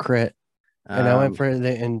 one's a crit, and I went Um, for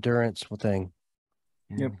the endurance thing.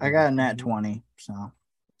 Yep, I got a nat 20.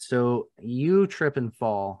 So you trip and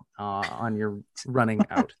fall on your running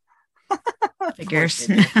out. Figures.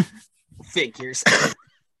 Figures.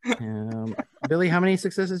 Billy, how many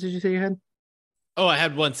successes did you say you had? Oh, I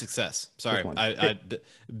had one success. Sorry, one.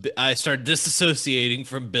 I started disassociating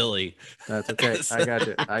from Billy. That's okay.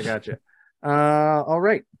 I got you. All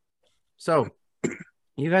right. So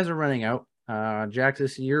you guys are running out.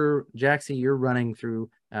 Jaxie, you're running through,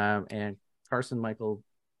 and Carson Michael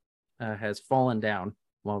has fallen down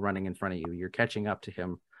while running in front of you. You're catching up to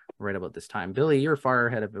him right about this time. Billy, you're far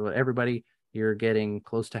ahead of everybody. You're getting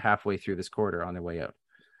close to halfway through this corridor on their way out.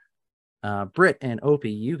 Britt and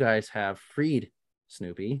Opie, you guys have freed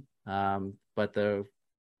Snoopy, but the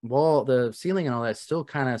ceiling and all that's still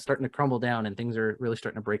kind of starting to crumble down, and things are really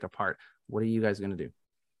starting to break apart. What are you guys going to do?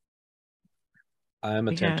 I'm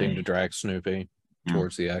attempting to drag Snoopy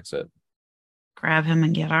towards the exit. Grab him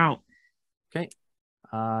and get out. Okay.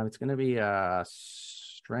 It's going to be a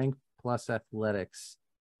strength plus athletics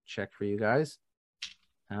check for you guys.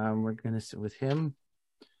 We're going to sit with him.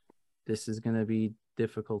 This is going to be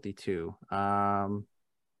difficulty 2. We're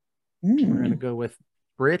going to go with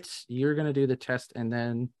Britt. You're going to do the test, and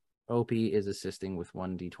then Opie is assisting with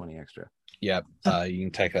 1d20 extra. Yep. You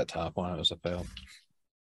can take that top one. It was a fail.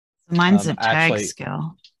 Mine's a tag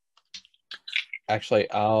skill. Actually,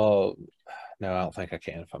 no, I don't think I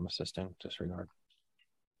can if I'm assisting. Disregard.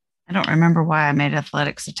 I don't remember why I made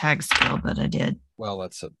athletics a tag skill, but I did. Well,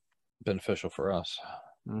 that's beneficial for us.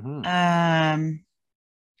 Mm-hmm.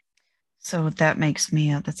 So that makes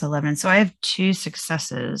me that's 11. So I have 2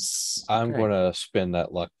 successes. I'm going to spend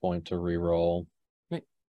that luck point to re-roll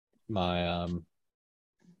my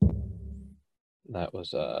that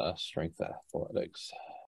was strength athletics.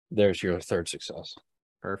 There's your 3rd success.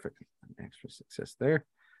 Perfect. An extra success there.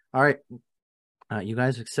 All right. You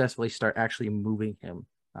guys successfully start actually moving him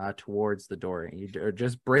towards the door. You are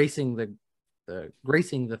just bracing the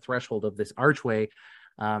threshold of this archway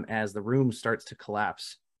as the room starts to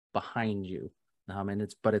collapse behind you.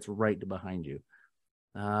 But it's right behind you.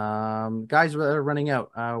 Guys are running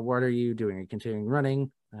out. What are you doing? Are you continuing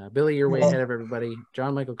running? Billy, you're way ahead of everybody.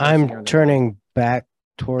 John Michael Carson, I'm turning back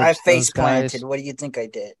towards I face guys. planted. What do you think I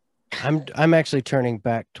did? I'm actually turning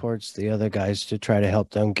back towards the other guys to try to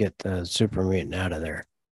help them get the super mutant out of there.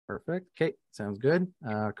 Perfect. Okay, sounds good.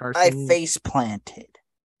 Carson, I face planted.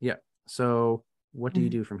 Yeah. So what do you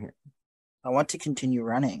do from here? I want to continue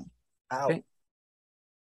running. Ow. Okay.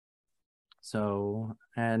 So,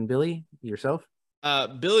 and Billy, yourself?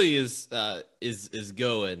 Billy is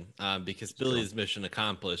going because Billy's mission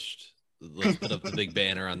accomplished. Let's put up the big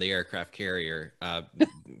banner on the aircraft carrier. Going.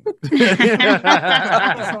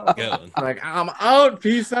 Like, I'm out.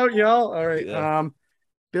 Peace out, y'all. All right. Yeah.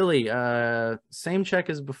 Billy, same check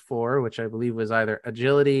as before, which I believe was either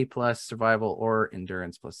agility plus survival or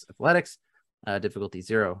endurance plus athletics. Difficulty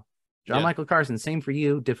 0. John Michael Carson, same for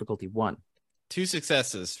you. Difficulty 1. 2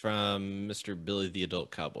 successes from Mr. Billy the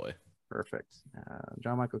Adult Cowboy. Perfect.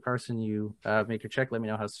 John Michael Carson, you make your check. Let me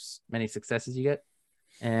know how many successes you get.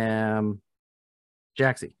 Jaxie,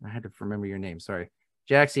 I had to remember your name. Sorry.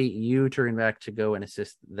 Jaxie, you turn back to go and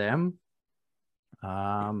assist them.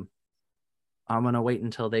 I'm gonna wait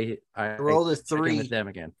until I roll the check in 3 with them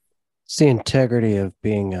again. It's the integrity of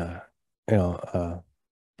being a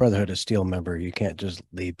Brotherhood of Steel member. You can't just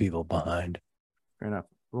leave people behind. Fair enough.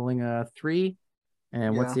 Rolling a 3.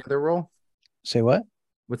 And what's the other roll? Say what?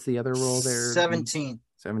 What's the other roll there? 17.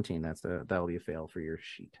 17. That'll be a fail for your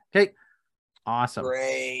sheet. Okay. Awesome.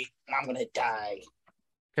 Great. I'm gonna die.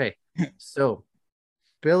 Okay. So,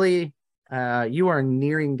 Billy, you are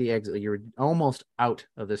nearing the exit. You're almost out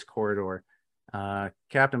of this corridor.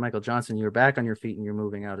 Captain Michael Johnson, you're back on your feet and you're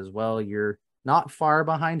moving out as well. You're not far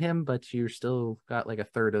behind him, but you're still got like a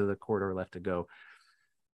third of the corridor left to go.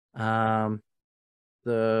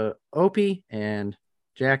 The Opie and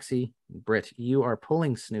Jaxie, Britt, you are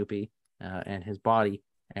pulling Snoopy and his body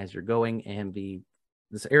as you're going, and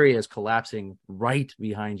this area is collapsing right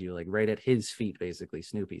behind you, like right at his feet, basically,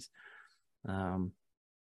 Snoopy's. How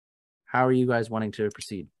are you guys wanting to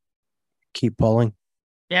proceed? Keep pulling.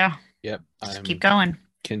 Yeah. Yep. Just keep going.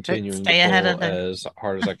 Continuing Stay to ahead pull of the- as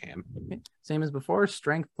hard as I can. Okay. Same as before,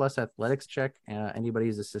 strength plus athletics check. Anybody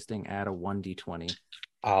who's assisting, add a 1d20.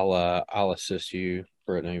 I'll assist you,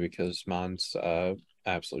 Brittany, because mine's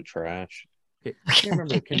absolute trash. Okay. I can't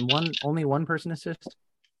remember. Can only one person assist?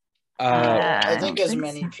 I think don't as think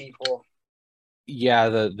many so. people. Yeah,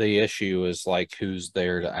 the issue is like who's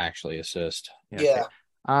there to actually assist. Yeah. Okay.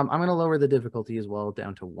 I'm going to lower the difficulty as well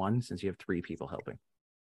down to 1 since you have 3 people helping.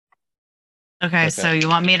 Okay, so you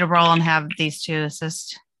want me to roll and have these two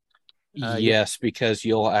assist? Yes, because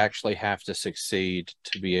you'll actually have to succeed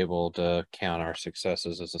to be able to count our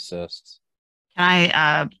successes as assists.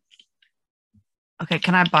 Can I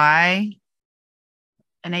can I buy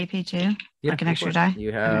an AP too? Yeah, Like an of extra course. die?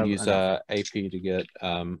 You have Use enough. AP to get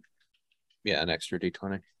an extra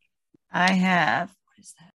D20. I have, what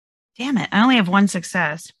is that? Damn it, I only have one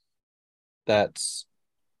success. That's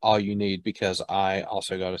all you need because I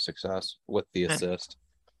also got a success with the Good. assist.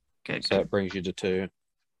 Good. So it brings you to 2.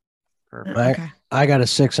 Perfect. Okay. I got a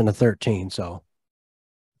 6 and a 13, so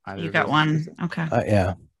Either You of got those one. is- Okay.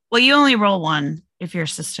 yeah. Well, you only roll one if you're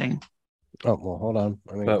assisting. Oh well, hold on.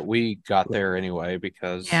 I mean, But we got there anyway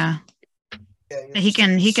because Yeah. Yeah, But he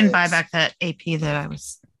can buy six. back that AP that I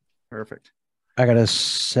was Perfect. I got a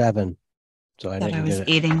 7, so I that I didn't was get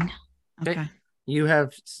it. eating. Okay. Okay. You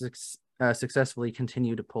have successfully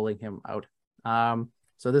continued pulling him out.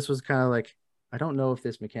 So this was kind of like, I don't know if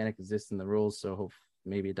this mechanic exists in the rules, so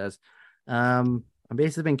maybe it does. I've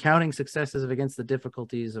basically been counting successes against the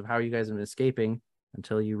difficulties of how you guys have been escaping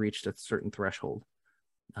until you reached a certain threshold.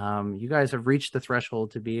 You guys have reached the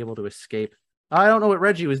threshold to be able to escape. I don't know what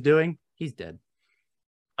Reggie was doing. He's dead.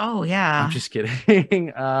 Oh yeah. I'm just kidding.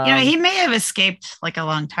 He may have escaped like a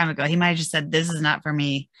long time ago. He might have just said, "This is not for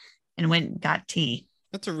me," and went and got tea.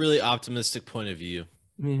 That's a really optimistic point of view.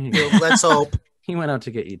 Let's hope. He went out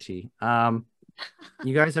to get ET.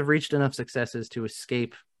 You guys have reached enough successes to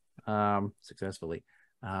escape successfully.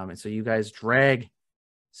 And so you guys drag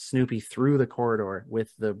Snoopy through the corridor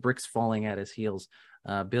with the bricks falling at his heels.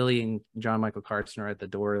 Billy and John Michael Carson are at the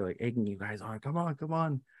door, like egging you guys on. Come on, come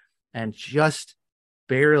on. And just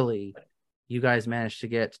barely, you guys managed to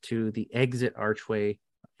get to the exit archway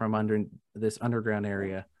from under this underground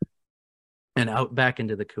area and out back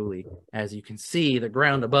into the coulee. As you can see, the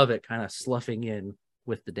ground above it kind of sloughing in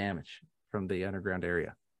with the damage from the underground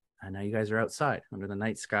area. And now you guys are outside under the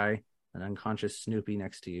night sky, an unconscious Snoopy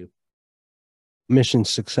next to you. Mission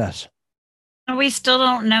success. We still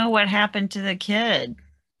don't know what happened to the kid.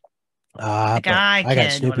 But guy I got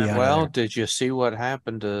kid, Snoopy whatever. out well, of there. did you see what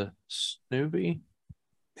happened to Snoopy?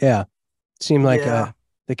 Yeah, seemed like Yeah.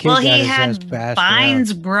 the kid Well, got he his ass had bashed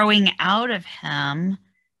vines around. growing out of him.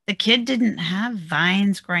 The kid didn't have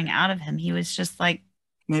vines growing out of him. He was just like,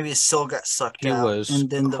 Maybe his soul got sucked He out, was and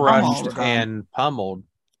then the crushed vines were gone. and pummeled.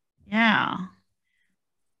 yeah.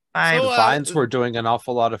 So, The vines were doing an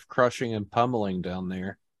awful lot of crushing and pummeling down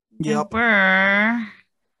there. They Yep. were.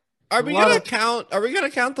 Are we gonna count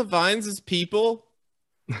the vines as people?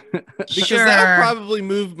 Because Sure. that probably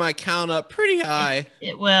moved my count up pretty high.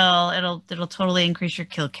 It will. It'll totally increase your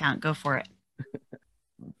kill count. Go for it.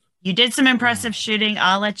 You did some impressive shooting.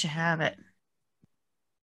 I'll let you have it.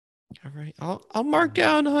 All right, I'll mark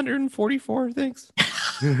down 144. Thanks.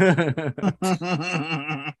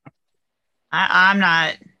 I'm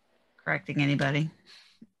not correcting anybody.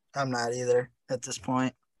 I'm not either at this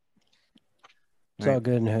point. It's all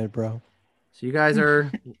good in the head, bro. So you guys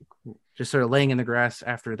are just sort of laying in the grass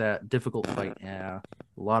after that difficult fight. Yeah,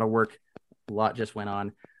 a lot of work, a lot just went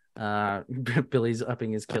on. Billy's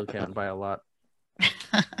upping his kill count by a lot.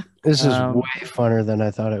 This is way funner than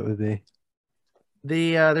I thought it would be.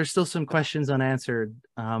 There's still some questions unanswered,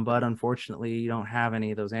 but unfortunately you don't have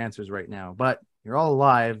any of those answers right now. But you're all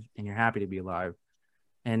alive and you're happy to be alive.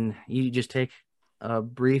 And you just take a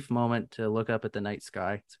brief moment to look up at the night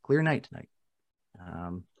sky. It's a clear night tonight.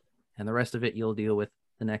 And the rest of it you'll deal with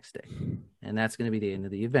the next day. And that's going to be the end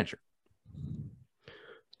of the adventure.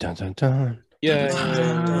 Dun dun dun. Yay!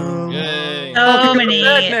 So many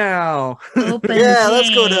now. open Yeah, let's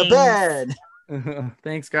go to things. bed.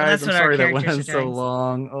 Thanks, Well, guys. that's I'm what our sorry that characters went are on so doing.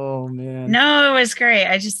 long. Oh man. No, it was great.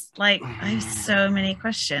 I have so many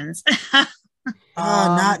questions.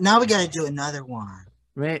 Now we got to do another one.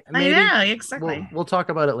 Maybe I know, exactly. we'll talk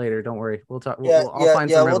about it later. Don't worry. We'll talk. Yeah, I'll find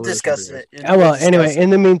some we'll resolution discuss for you it. guys. Well, anyway, in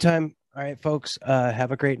the meantime, all right, folks,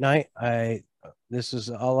 have a great night. This is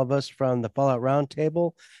all of us from the Fallout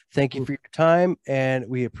Roundtable. Thank you for your time, and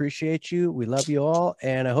we appreciate you. We love you all,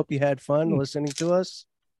 and I hope you had fun listening to us.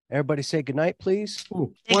 Everybody say goodnight, please.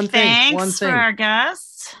 Ooh, Big one thing. thanks for our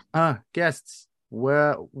guests. Guests.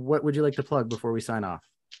 What would you like to plug before we sign off?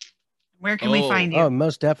 Where can we find you? Oh,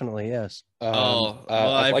 most definitely, yes. Well, I'd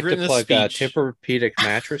I've like to written a plug speech. Tempur-Pedic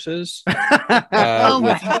mattratresses Oh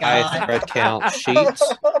my with high God. thread count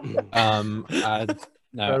sheets.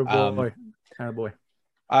 Atta boy.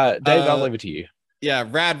 Dave, I'll leave it to you. Yeah,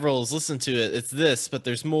 Rad Rolls. Listen to it. It's this, but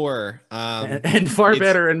there's more. And far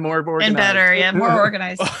better and more organized. And better, yeah, more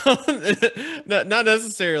organized. Not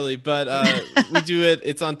necessarily, but we do it.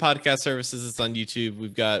 It's on podcast services. It's on YouTube.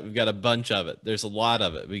 We've got a bunch of it. There's a lot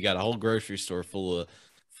of it. We got a whole grocery store full of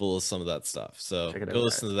some of that stuff. So Check it go out,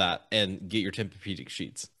 listen to that and get your Tempur-Pedic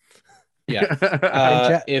sheets.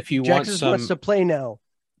 Yeah. If you want Jackson wants to play now.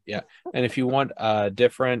 Yeah, and if you want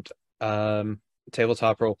different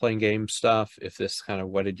tabletop role-playing game stuff, if this kind of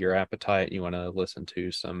whetted your appetite and you want to listen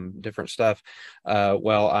to some different stuff,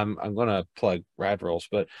 well, I'm going to plug Rad Rolls,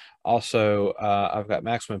 but also I've got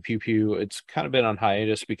Maximum Pew Pew. It's kind of been on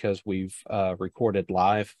hiatus because we've recorded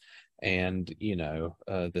live, and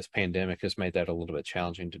this pandemic has made that a little bit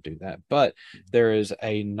challenging to do that. But there is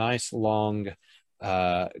a nice long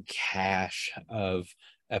cache of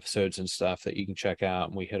episodes and stuff that you can check out,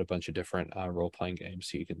 and we hit a bunch of different role-playing games,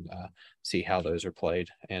 so you can see how those are played.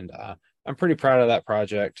 And I'm pretty proud of that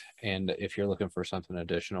project, and if you're looking for something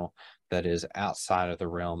additional that is outside of the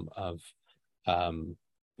realm of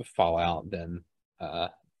Fallout, then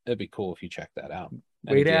it'd be cool if you check that out.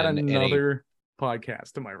 Wait, add another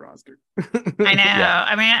podcast to my roster. I know. Yeah.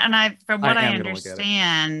 I mean, and from what I am gonna look at it.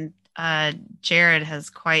 understand, Jared has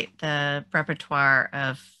quite the repertoire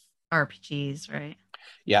of RPGs, right?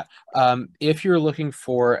 Yeah. If you're looking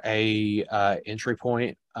for a entry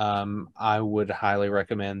point, I would highly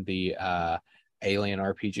recommend the Alien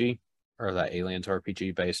RPG, or the Aliens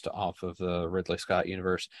RPG, based off of the Ridley Scott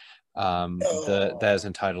universe. That is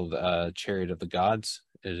entitled Chariot of the Gods.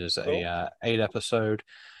 It is a 8-episode,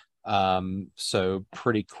 so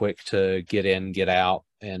pretty quick to get in, get out,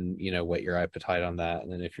 and whet your appetite on that.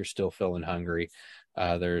 And then if you're still feeling hungry,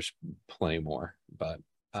 there's plenty more. But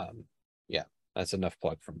yeah, that's enough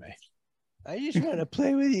plug from me. I just want to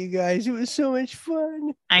play with you guys. It was so much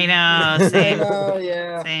fun. I know. Same. Oh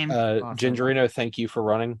yeah. Same. Awesome. Gingerino, thank you for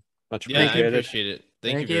running. Much Yeah, I appreciated. appreciate it.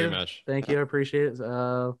 Thank you very much. Thank you. I appreciate it. It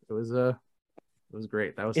was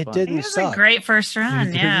great. That was It fun. didn't It was suck. a great first run.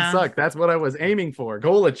 It Yeah. didn't suck. That's what I was aiming for.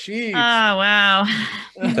 Goal achieved. Oh wow.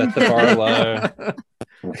 Set the bar low.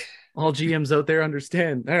 All GMs out there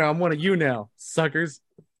understand. Hey, I'm one of you now, suckers.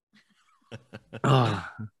 Oh,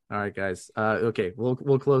 all right, guys. Okay,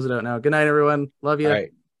 we'll close it out now. Good night, everyone. Love you. All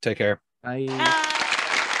right, take care. Bye.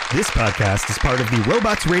 This podcast is part of the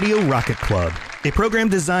Robots Radio Rocket Club, a program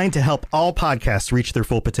designed to help all podcasts reach their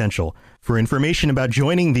full potential. For information about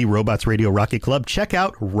joining the Robots Radio Rocket Club, check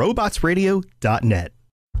out robotsradio.net.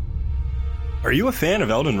 Are you a fan of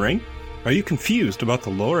Elden Ring? Are you confused about the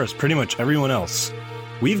lore as pretty much everyone else?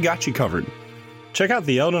 We've got you covered. Check out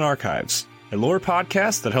the Elden Archives, a lore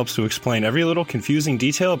podcast that helps to explain every little confusing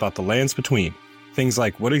detail about the lands between. Things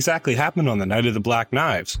like what exactly happened on the Night of the Black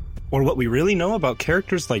Knives, or what we really know about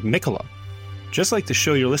characters like Mikola. Just like the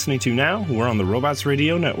show you're listening to now, we're on the Robots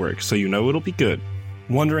Radio Network, so you know it'll be good.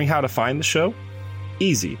 Wondering how to find the show?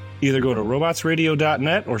 Easy. Either go to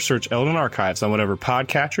robotsradio.net or search Elden Archives on whatever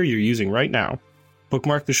podcatcher you're using right now.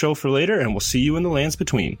 Bookmark the show for later, and we'll see you in the lands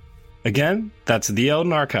between. Again, that's The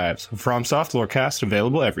Elden Archives, a FromSoft Lorecast,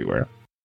 available everywhere.